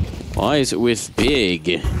lies with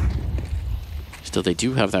Big. Still, they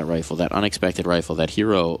do have that rifle, that unexpected rifle, that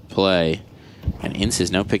hero play. And Ince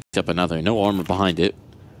has now picked up another. No armor behind it,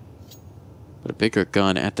 but a bigger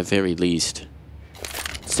gun at the very least.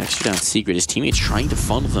 It's Dexter down secret. His teammates trying to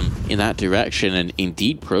funnel them in that direction, and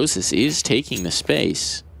indeed Process is taking the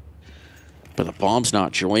space. But the bomb's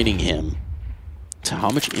not joining him. So how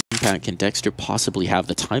much impact can Dexter possibly have?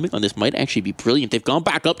 The timing on this might actually be brilliant. They've gone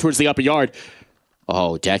back up towards the upper yard.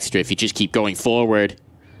 Oh, Dexter, if you just keep going forward.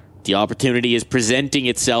 The opportunity is presenting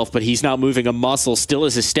itself, but he's not moving a muscle. Still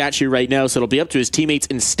is a statue right now, so it'll be up to his teammates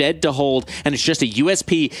instead to hold, and it's just a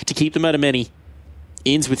USP to keep them out of many.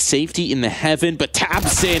 Ends with safety in the heaven, but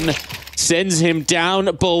Tabson sends him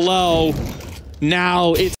down below.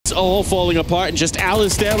 Now it's all falling apart, and just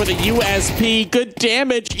Alistair with a USP. Good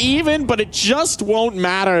damage even, but it just won't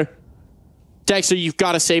matter. Dexter, you've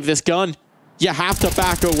got to save this gun. You have to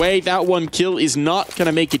back away. That one kill is not going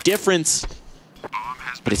to make a difference.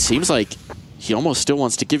 But it seems like he almost still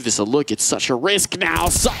wants to give this a look. It's such a risk now,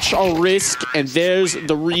 such a risk. And there's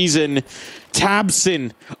the reason.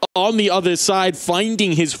 Tabson on the other side,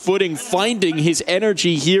 finding his footing, finding his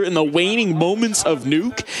energy here in the waning moments of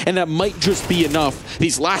Nuke. And that might just be enough.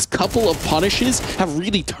 These last couple of punishes have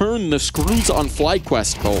really turned the screws on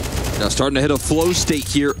FlyQuest, Cole. Now starting to hit a flow state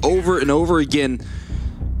here over and over again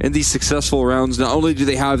in these successful rounds. Not only do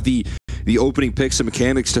they have the opening picks and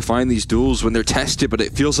mechanics to find these duels when they're tested, but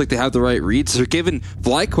it feels like they have the right reads. They're giving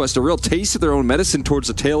FlyQuest a real taste of their own medicine towards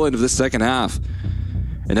the tail end of this second half.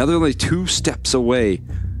 And now they're only 2 steps away.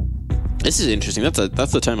 This is interesting. That's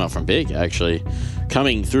the timeout from Big, actually,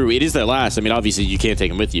 coming through. It is their last. I mean, obviously, you can't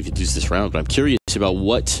take them with you if you lose this round, but I'm curious about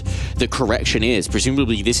what the correction is.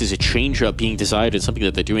 Presumably, this is a change-up being decided, something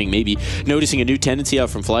that they're doing, maybe noticing a new tendency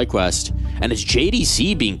out from FlyQuest. And it's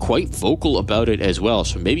JDC being quite vocal about it as well,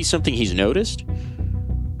 so maybe something he's noticed.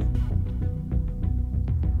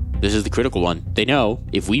 This is the critical one. They know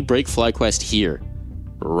if we break FlyQuest here,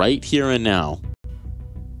 right here and now,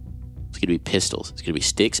 it's going to be pistols. It's going to be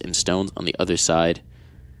sticks and stones on the other side.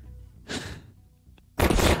 A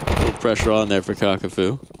little pressure on there for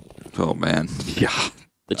Kakafu. Oh, man. Yeah.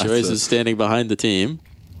 The choice is standing behind the team.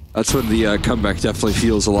 That's when the comeback definitely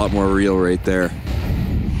feels a lot more real right there.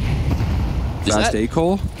 Fast A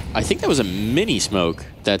call? I think that was a mini smoke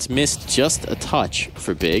that's missed just a touch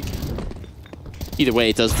for Big. Either way,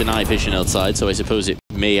 it does deny vision outside, so I suppose it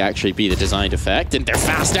may actually be the designed effect. And they're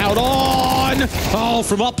fast out on! Oh,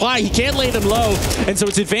 from up high, he can't lay them low. And so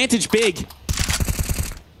it's advantage Big.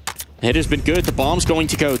 Hitter's been good. The bomb's going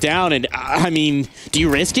to go down. And, I mean, do you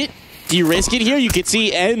risk it? Do you risk it here? You can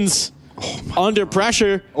see ends under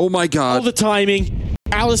pressure. Oh, my God. All the timing.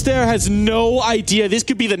 Alistair has no idea. This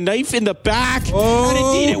could be the knife in the back. Oh. And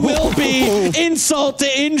indeed it will be. Insult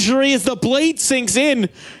to injury as the blade sinks in.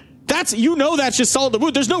 That's, you know, that's just solid the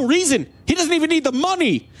wound. There's no reason. He doesn't even need the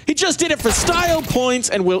money. He just did it for style points,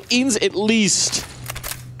 and will Ins at least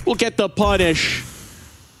will get the punish.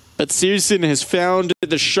 But Searson has found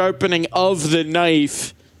the sharpening of the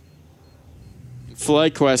knife.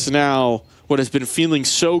 FlyQuest now, what has been feeling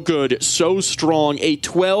so good, so strong, a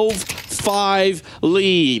 12-5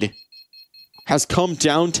 lead has come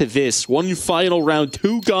down to this. One final round,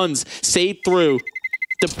 2 guns saved through.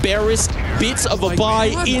 The barest bits of a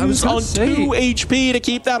buy ends on 2 HP to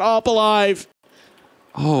keep that op alive.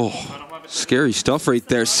 Oh, scary stuff right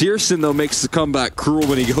there. Searson, though, makes the comeback cruel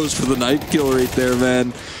when he goes for the knife kill right there,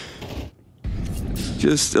 man.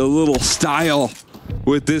 Just a little style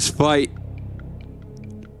with this fight.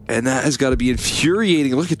 And that has got to be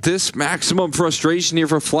infuriating. Look at this maximum frustration here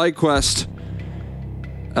for FlyQuest.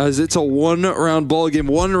 As it's a 1-round ball game.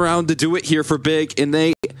 1 round to do it here for Big. And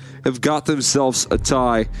they have got themselves a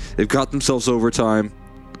tie. They've got themselves overtime.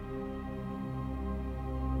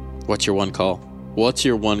 What's your one call? What's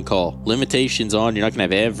your one call? Limitations on, you're not going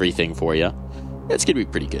to have everything for you. It's going to be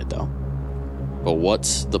pretty good, though. But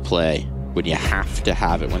what's the play when you have to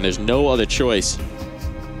have it? When there's no other choice?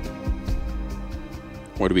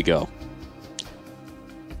 Where do we go?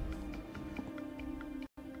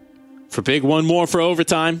 For Big, one more for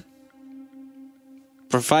overtime.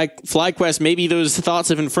 For FlyQuest, maybe those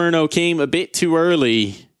thoughts of Inferno came a bit too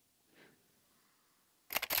early.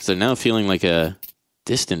 So now feeling like a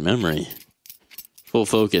distant memory. Full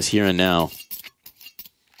focus here and now.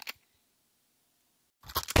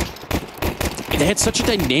 They had such a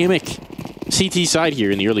dynamic CT side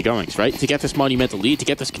here in the early goings, right? To get this monumental lead, to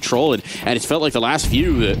get this control, and it's felt like the last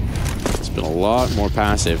few that it's been a lot more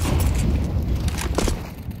passive.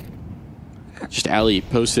 Just Ali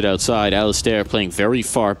posted outside. Alistair playing very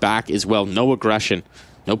far back as well. No aggression.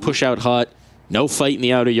 No push out hut. No fight in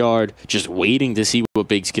the outer yard. Just waiting to see what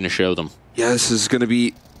Big's going to show them. Yeah, this is going to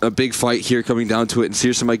be a big fight here coming down to it. And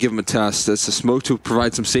Searson might give him a test. That's the smoke to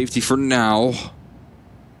provide some safety for now.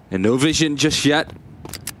 And no vision just yet.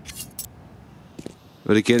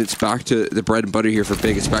 But again, it's back to the bread and butter here for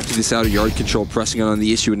Big. It's back to this outer yard control, pressing on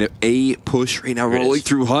the issue. And a push right now, rolling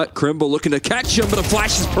through hut. Crimble looking to catch him, but a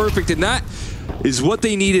flash is perfect. And that is what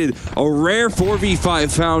they needed. A rare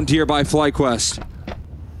 4v5 found here by FlyQuest.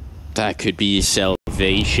 That could be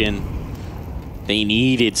salvation. They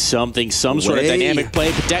needed something, some sort of dynamic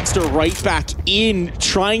play, but Dexter right back in,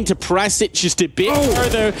 trying to press it just a bit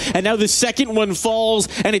further, and now the second one falls,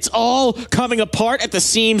 and it's all coming apart at the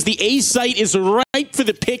seams. The A site is ripe for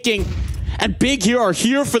the picking, and Big here are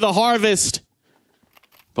here for the harvest.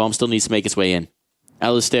 Bomb still needs to make its way in.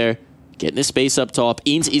 Alistair getting the space up top.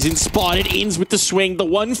 Ins isn't spotted. Ins with the swing. The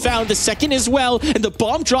one found, the second as well, and the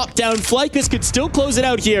bomb dropped down. FlyQuest could still close it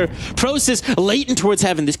out here. Process latent towards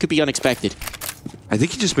heaven. This could be unexpected. I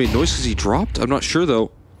think he just made noise because he dropped. I'm not sure,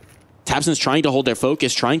 though. Tabson's trying to hold their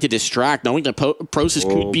focus, trying to distract, knowing that Process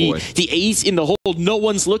could be the ace in the hold. No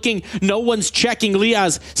one's looking. No one's checking.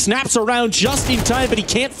 Liaz snaps around just in time, but he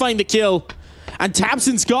can't find the kill. And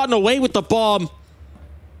Tabson's gotten away with the bomb.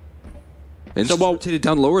 And so rotated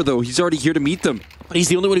down lower, though. He's already here to meet them. But he's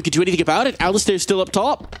the only one who could do anything about it. Alistair's still up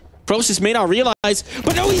top. Process may not realize,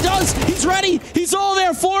 but no, he does. He's ready. He's all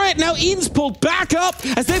there for it. Now Ian's pulled back up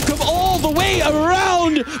as they've come all the way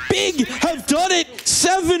around. Big have done it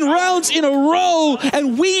 7 rounds in a row,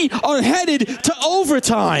 and we are headed to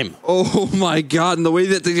overtime. Oh my God, and the way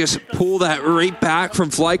that they just pull that right back from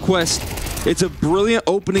FlyQuest. It's a brilliant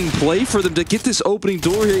opening play for them to get this opening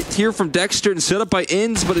door here from Dexter and set up by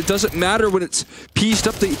Ins, but it doesn't matter when it's pieced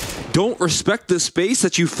up. They don't respect the space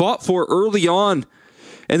that you fought for early on.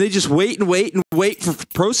 And they just wait and wait and wait for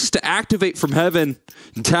Process to activate from heaven.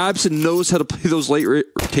 And Tabson knows how to play those late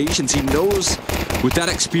rotations. He knows with that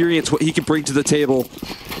experience what he can bring to the table.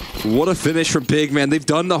 What a finish from Big, man. They've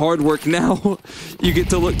done the hard work. Now you get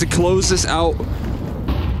to look to close this out.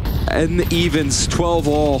 And the evens, 12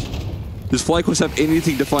 all. Does FlyQuest have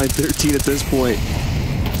anything to find 13 at this point?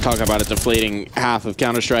 Talk about a deflating half of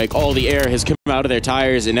Counter-Strike. All the air has come out of their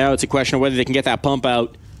tires, and now it's a question of whether they can get that pump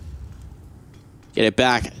out. Get it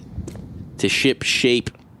back to ship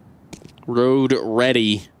shape. Road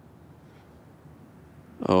ready.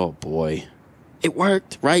 Oh, boy. It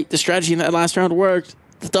worked, right? The strategy in that last round worked.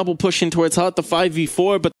 The double push in towards Hut, the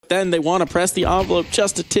 5v4, but then they want to press the envelope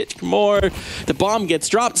just a titch more. The bomb gets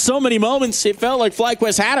dropped. So many moments, it felt like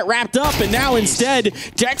FlyQuest had it wrapped up, and now instead,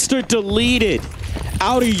 Dexter deleted.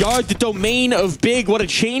 Outer yard, the domain of Big. What a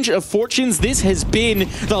change of fortunes this has been.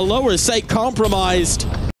 The lower site compromised.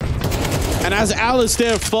 And as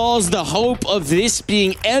Alistair falls, the hope of this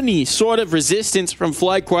being any sort of resistance from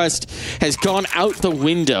FlyQuest has gone out the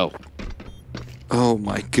window. Oh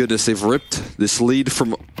my goodness, they've ripped this lead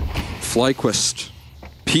from FlyQuest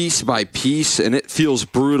piece by piece, and it feels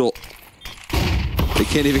brutal. They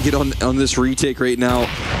can't even get on this retake right now.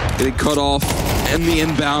 Getting cut off, and the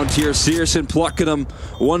inbound here. Searson plucking them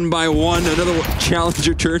one by one. Another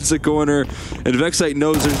challenger turns the corner, and Vexite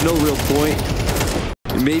knows there's no real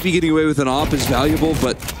point. Maybe getting away with an op is valuable,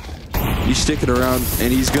 but he's sticking around,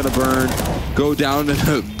 and he's gonna burn. Go down in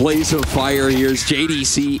a blaze of fire. Here's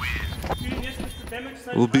JDC.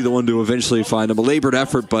 Will be the one to eventually find him. A labored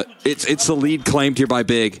effort, but it's the lead claimed here by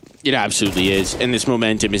Big. It absolutely is, and this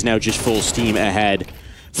momentum is now just full steam ahead.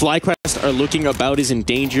 FlyQuest are looking about as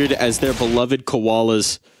endangered as their beloved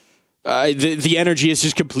koalas. The energy has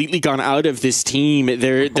just completely gone out of this team.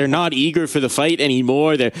 They're not eager for the fight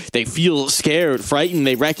anymore. They feel scared, frightened.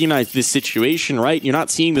 They recognize this situation, right? You're not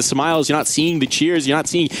seeing the smiles. You're not seeing the cheers. You're not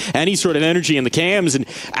seeing any sort of energy in the cams, and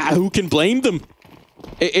who can blame them?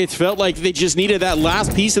 It felt like they just needed that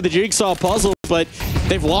last piece of the jigsaw puzzle, but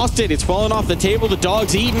they've lost it. It's fallen off the table. The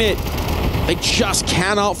dog's eaten it. They just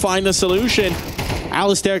cannot find the solution.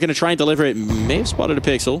 Alistair going to try and deliver it. May have spotted a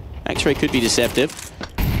pixel. X-ray could be deceptive.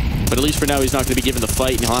 But at least for now, he's not going to be given the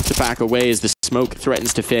fight, and he'll have to back away as the smoke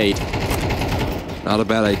threatens to fade. Not a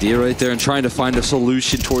bad idea right there, and trying to find a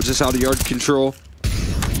solution towards this out-of-yard control.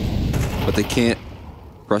 But they can't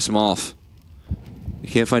press him off. You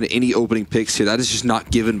can't find any opening picks here. That is just not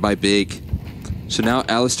given by Big. So now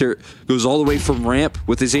Alistair goes all the way from ramp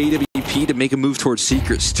with his AWP to make a move towards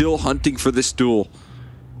Secret. Still hunting for this duel.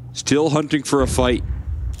 Still hunting for a fight.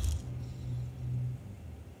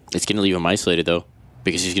 It's going to leave him isolated, though,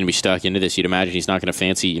 because he's going to be stuck into this. You'd imagine he's not going to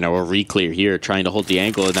fancy, a re-clear here, trying to hold the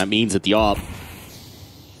angle, and that means that the op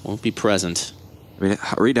won't be present. I mean,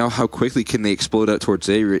 right now, how quickly can they explode out towards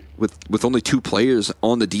A with only 2 players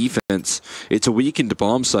on the defense? It's a weakened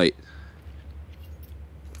bomb site.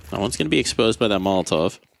 That one's going to be exposed by that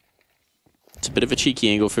Molotov. It's a bit of a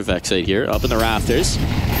cheeky angle for Vexite here. Up in the rafters.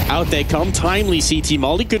 Out they come. Timely CT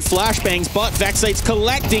Molly. Good flashbangs, but Vexite's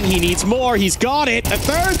collecting. He needs more. He's got it. The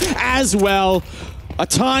third as well. A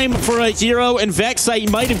time for a hero, and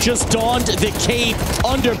Vexite might have just donned the cape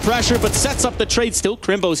under pressure, but sets up the trade. Still,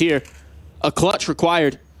 Crimbo's here. A clutch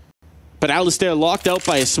required. But Alistair locked out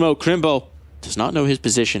by a smoke. Crimbo does not know his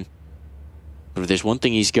position. But if there's one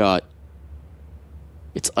thing he's got,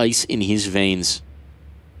 it's ice in his veins.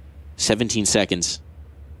 17 seconds.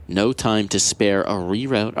 No time to spare. A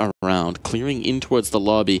reroute around. Clearing in towards the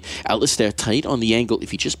lobby. Alistair tight on the angle. If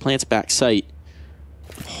he just plants back sight,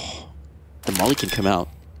 the molly can come out.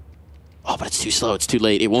 Oh, but it's too slow. It's too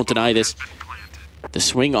late. It won't deny this. The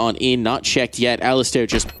swing on in, not checked yet. Alistair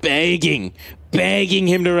just begging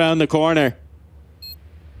him to round the corner.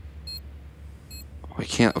 I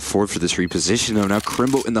can't afford for this reposition, though. Now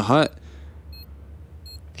Crimbo in the hut.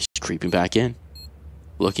 He's creeping back in.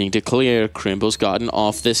 Looking to clear. Crimbo's gotten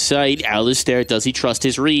off the site. Alistair, does he trust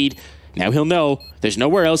his read? Now he'll know. There's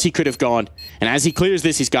nowhere else he could have gone. And as he clears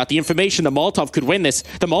this, he's got the information. The Molotov could win this.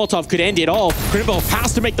 The Molotov could end it all. Crimbo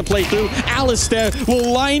has to make the play through. Alistair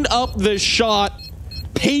will line up the shot.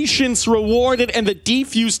 Patience rewarded, and the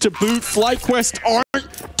defuse to boot. FlyQuest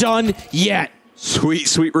aren't done yet. Sweet,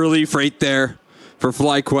 sweet relief right there for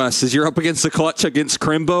FlyQuest. As you're up against the clutch against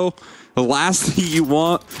Crimbo, the last thing you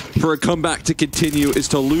want for a comeback to continue is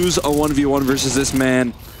to lose a 1v1 versus this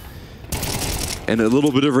man. And a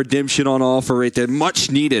little bit of redemption on offer right there.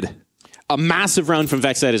 Much needed. A massive round from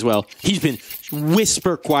Vexite as well. He's been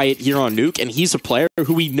whisper quiet here on Nuke, and he's a player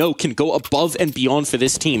who we know can go above and beyond for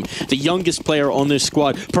this team. The youngest player on this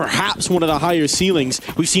squad, perhaps one of the higher ceilings.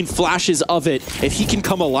 We've seen flashes of it. If he can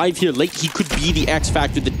come alive here late, he could be the X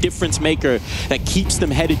factor, the difference maker that keeps them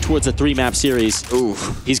headed towards a 3-map series. Ooh.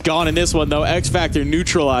 He's gone in this one, though. X factor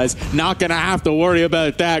neutralized. Not going to have to worry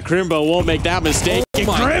about that. Crimbo won't make that mistake.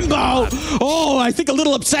 Crimbo! Oh, I think a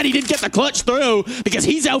little upset he didn't get the clutch through because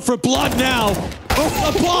he's out for blood now.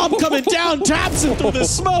 Oh, a bomb coming down, taps him through the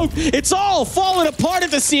smoke. It's all falling apart at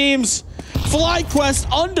the seams.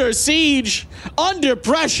 FlyQuest under siege, under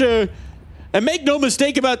pressure. And make no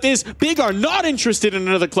mistake about this, Big are not interested in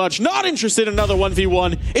another clutch, not interested in another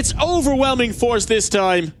 1v1. It's overwhelming force this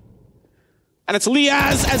time. And it's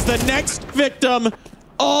Liaz as the next victim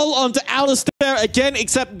all onto Alistair again,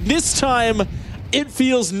 except this time it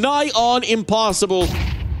feels nigh on impossible.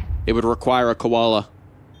 It would require a koala.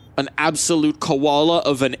 An absolute koala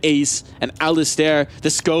of an ace. And Alistair, the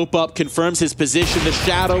scope up, confirms his position. The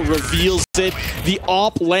shadow reveals it. The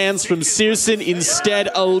op lands from Searson instead.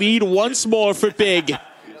 A lead once more for Big.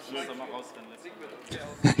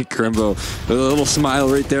 Crimbo, with a little smile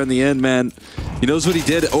right there in the end, man. He knows what he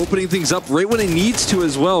did, opening things up right when he needs to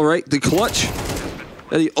as well, right? The clutch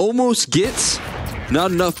that he almost gets,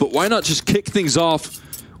 not enough, but why not just kick things off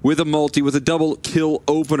with a multi, with a double kill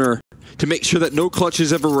opener to make sure that no clutch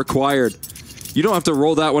is ever required. You don't have to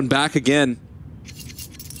roll that one back again.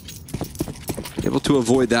 Able to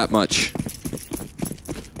avoid that much.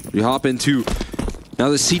 You hop into now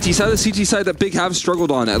the CT side that Big have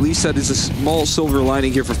struggled on. At least that is a small silver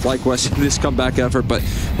lining here for FlyQuest in this comeback effort, but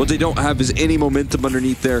what they don't have is any momentum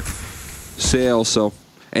underneath their sail, so.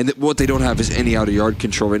 And what they don't have is any out-of-yard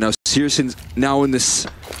control right now. Searson's now in this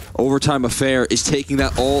overtime affair is taking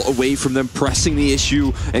that all away from them, pressing the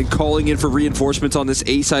issue and calling in for reinforcements on this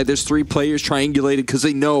A side. There's 3 players triangulated because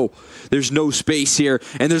they know there's no space here,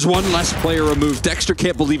 and there's 1 less player removed. Dexter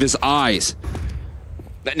can't believe his eyes.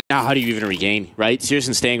 Now, how do you even regain, right?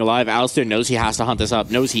 Searson staying alive. Alistair knows he has to hunt this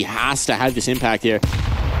up, knows he has to have this impact here.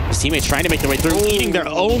 His teammates trying to make their way through, eating their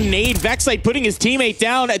own nade. Vexite putting his teammate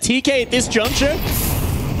down. A TK at this juncture.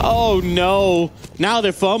 Oh no. Now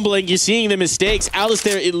they're fumbling. You're seeing the mistakes.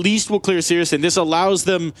 Alistair at least will clear Searson. This allows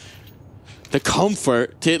them the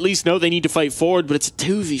comfort to at least know they need to fight forward, but it's a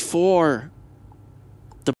 2v4.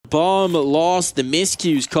 The bomb lost, the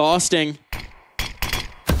miscues costing.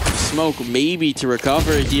 Smoke maybe to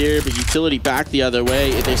recover here, but utility back the other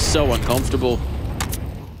way. They're so uncomfortable.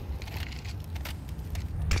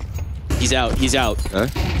 He's out, he's out.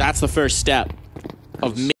 That's the first step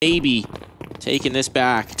of maybe taking this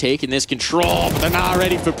back, taking this control. But they're not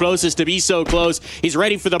ready for Process to be so close. He's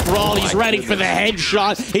ready for the brawl. He's ready for the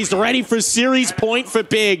headshot. He's ready for series point for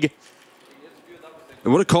Big.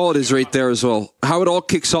 And what a call it is right there as well. How it all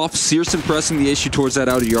kicks off, Searson pressing the issue towards that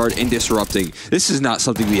outer yard and disrupting. This is not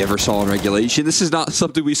something we ever saw in regulation. This is not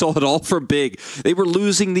something we saw at all from Big. They were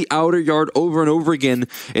losing the outer yard over and over again.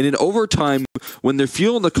 And in overtime, when they're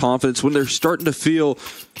feeling the confidence, when they're starting to feel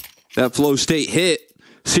that flow state hit,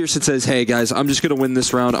 Searson says, hey guys, I'm just going to win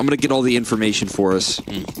this round. I'm going to get all the information for us.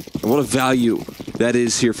 And what a value that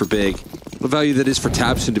is here for Big. What a value that is for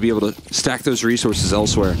Tabson to be able to stack those resources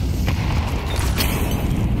elsewhere.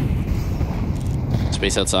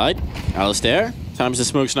 Space outside. Alistair times the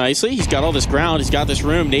smokes nicely. He's got all this ground. He's got this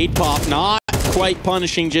room. Nade pop not quite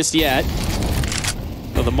punishing just yet.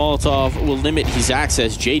 But the Molotov will limit his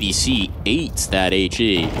access. JDC 8's that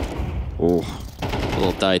HE. Oh. A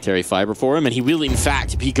little dietary fiber for him, and he will in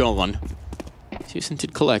fact be going. Searson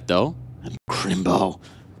did collect though. And Crimbo,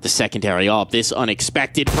 the secondary op. This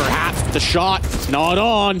unexpected, perhaps the shot not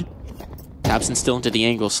on. Tabson still into the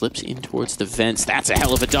angle, slips in towards the vents. That's a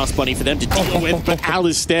hell of a dust bunny for them to deal with, but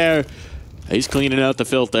Alistair, he's cleaning out the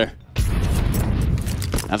filter.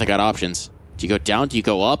 Now they got options. Do you go down? Do you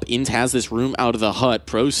go up? Inns has this room out of the hut.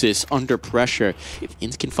 Process under pressure. If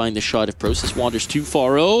Inns can find the shot, if Process wanders too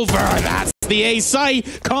far over, that's the A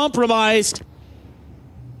site. Compromised.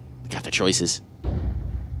 Got the choices.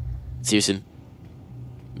 Searson,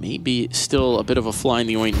 maybe still a bit of a fly in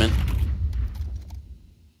the ointment.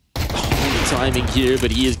 Timing here,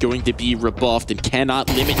 but he is going to be rebuffed and cannot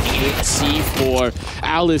limit the AC for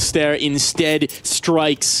Alistair. Instead,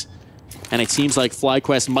 strikes. And it seems like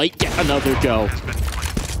FlyQuest might get another go.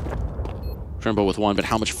 Trimbo with 1, but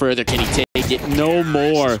how much further can he take it? No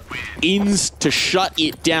more. Inns to shut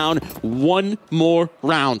it down. 1 more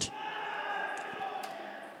round.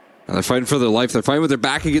 And they're fighting for their life. They're fighting with their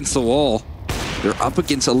back against the wall. They're up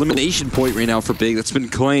against elimination point right now for Big. That's been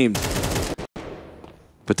claimed.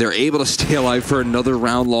 But they're able to stay alive for another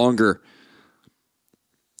round longer.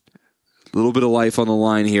 A little bit of life on the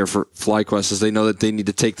line here for FlyQuest as they know that they need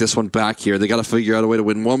to take this one back here. They got to figure out a way to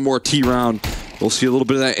win one more T round. We'll see a little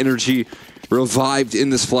bit of that energy revived in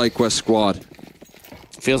this FlyQuest squad.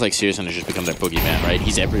 Feels like Searson has just become their boogeyman, right?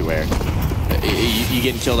 He's everywhere. You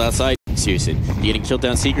getting killed outside? Searson. You getting killed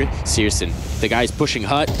down secret? Searson. The guy's pushing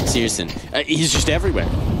hut? Searson. He's just everywhere.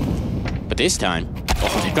 But this time,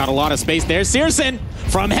 oh, they've got a lot of space there. Searson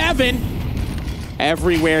from heaven.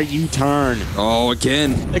 Everywhere you turn. Oh,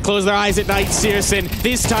 again. They close their eyes at night, Searson.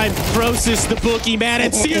 This time, Process the boogeyman,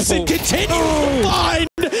 and Searson continues to find,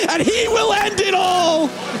 and he will end it all.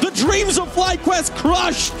 The dreams of FlyQuest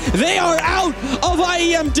crushed. They are out of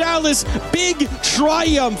IEM Dallas. Big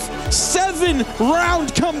triumph.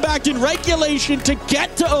 7-round comeback in regulation to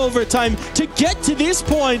get to overtime. To get to this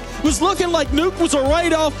point was looking like Nuke was a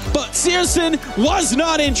write-off, but Searson was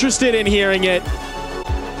not interested in hearing it.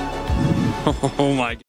 Oh my God.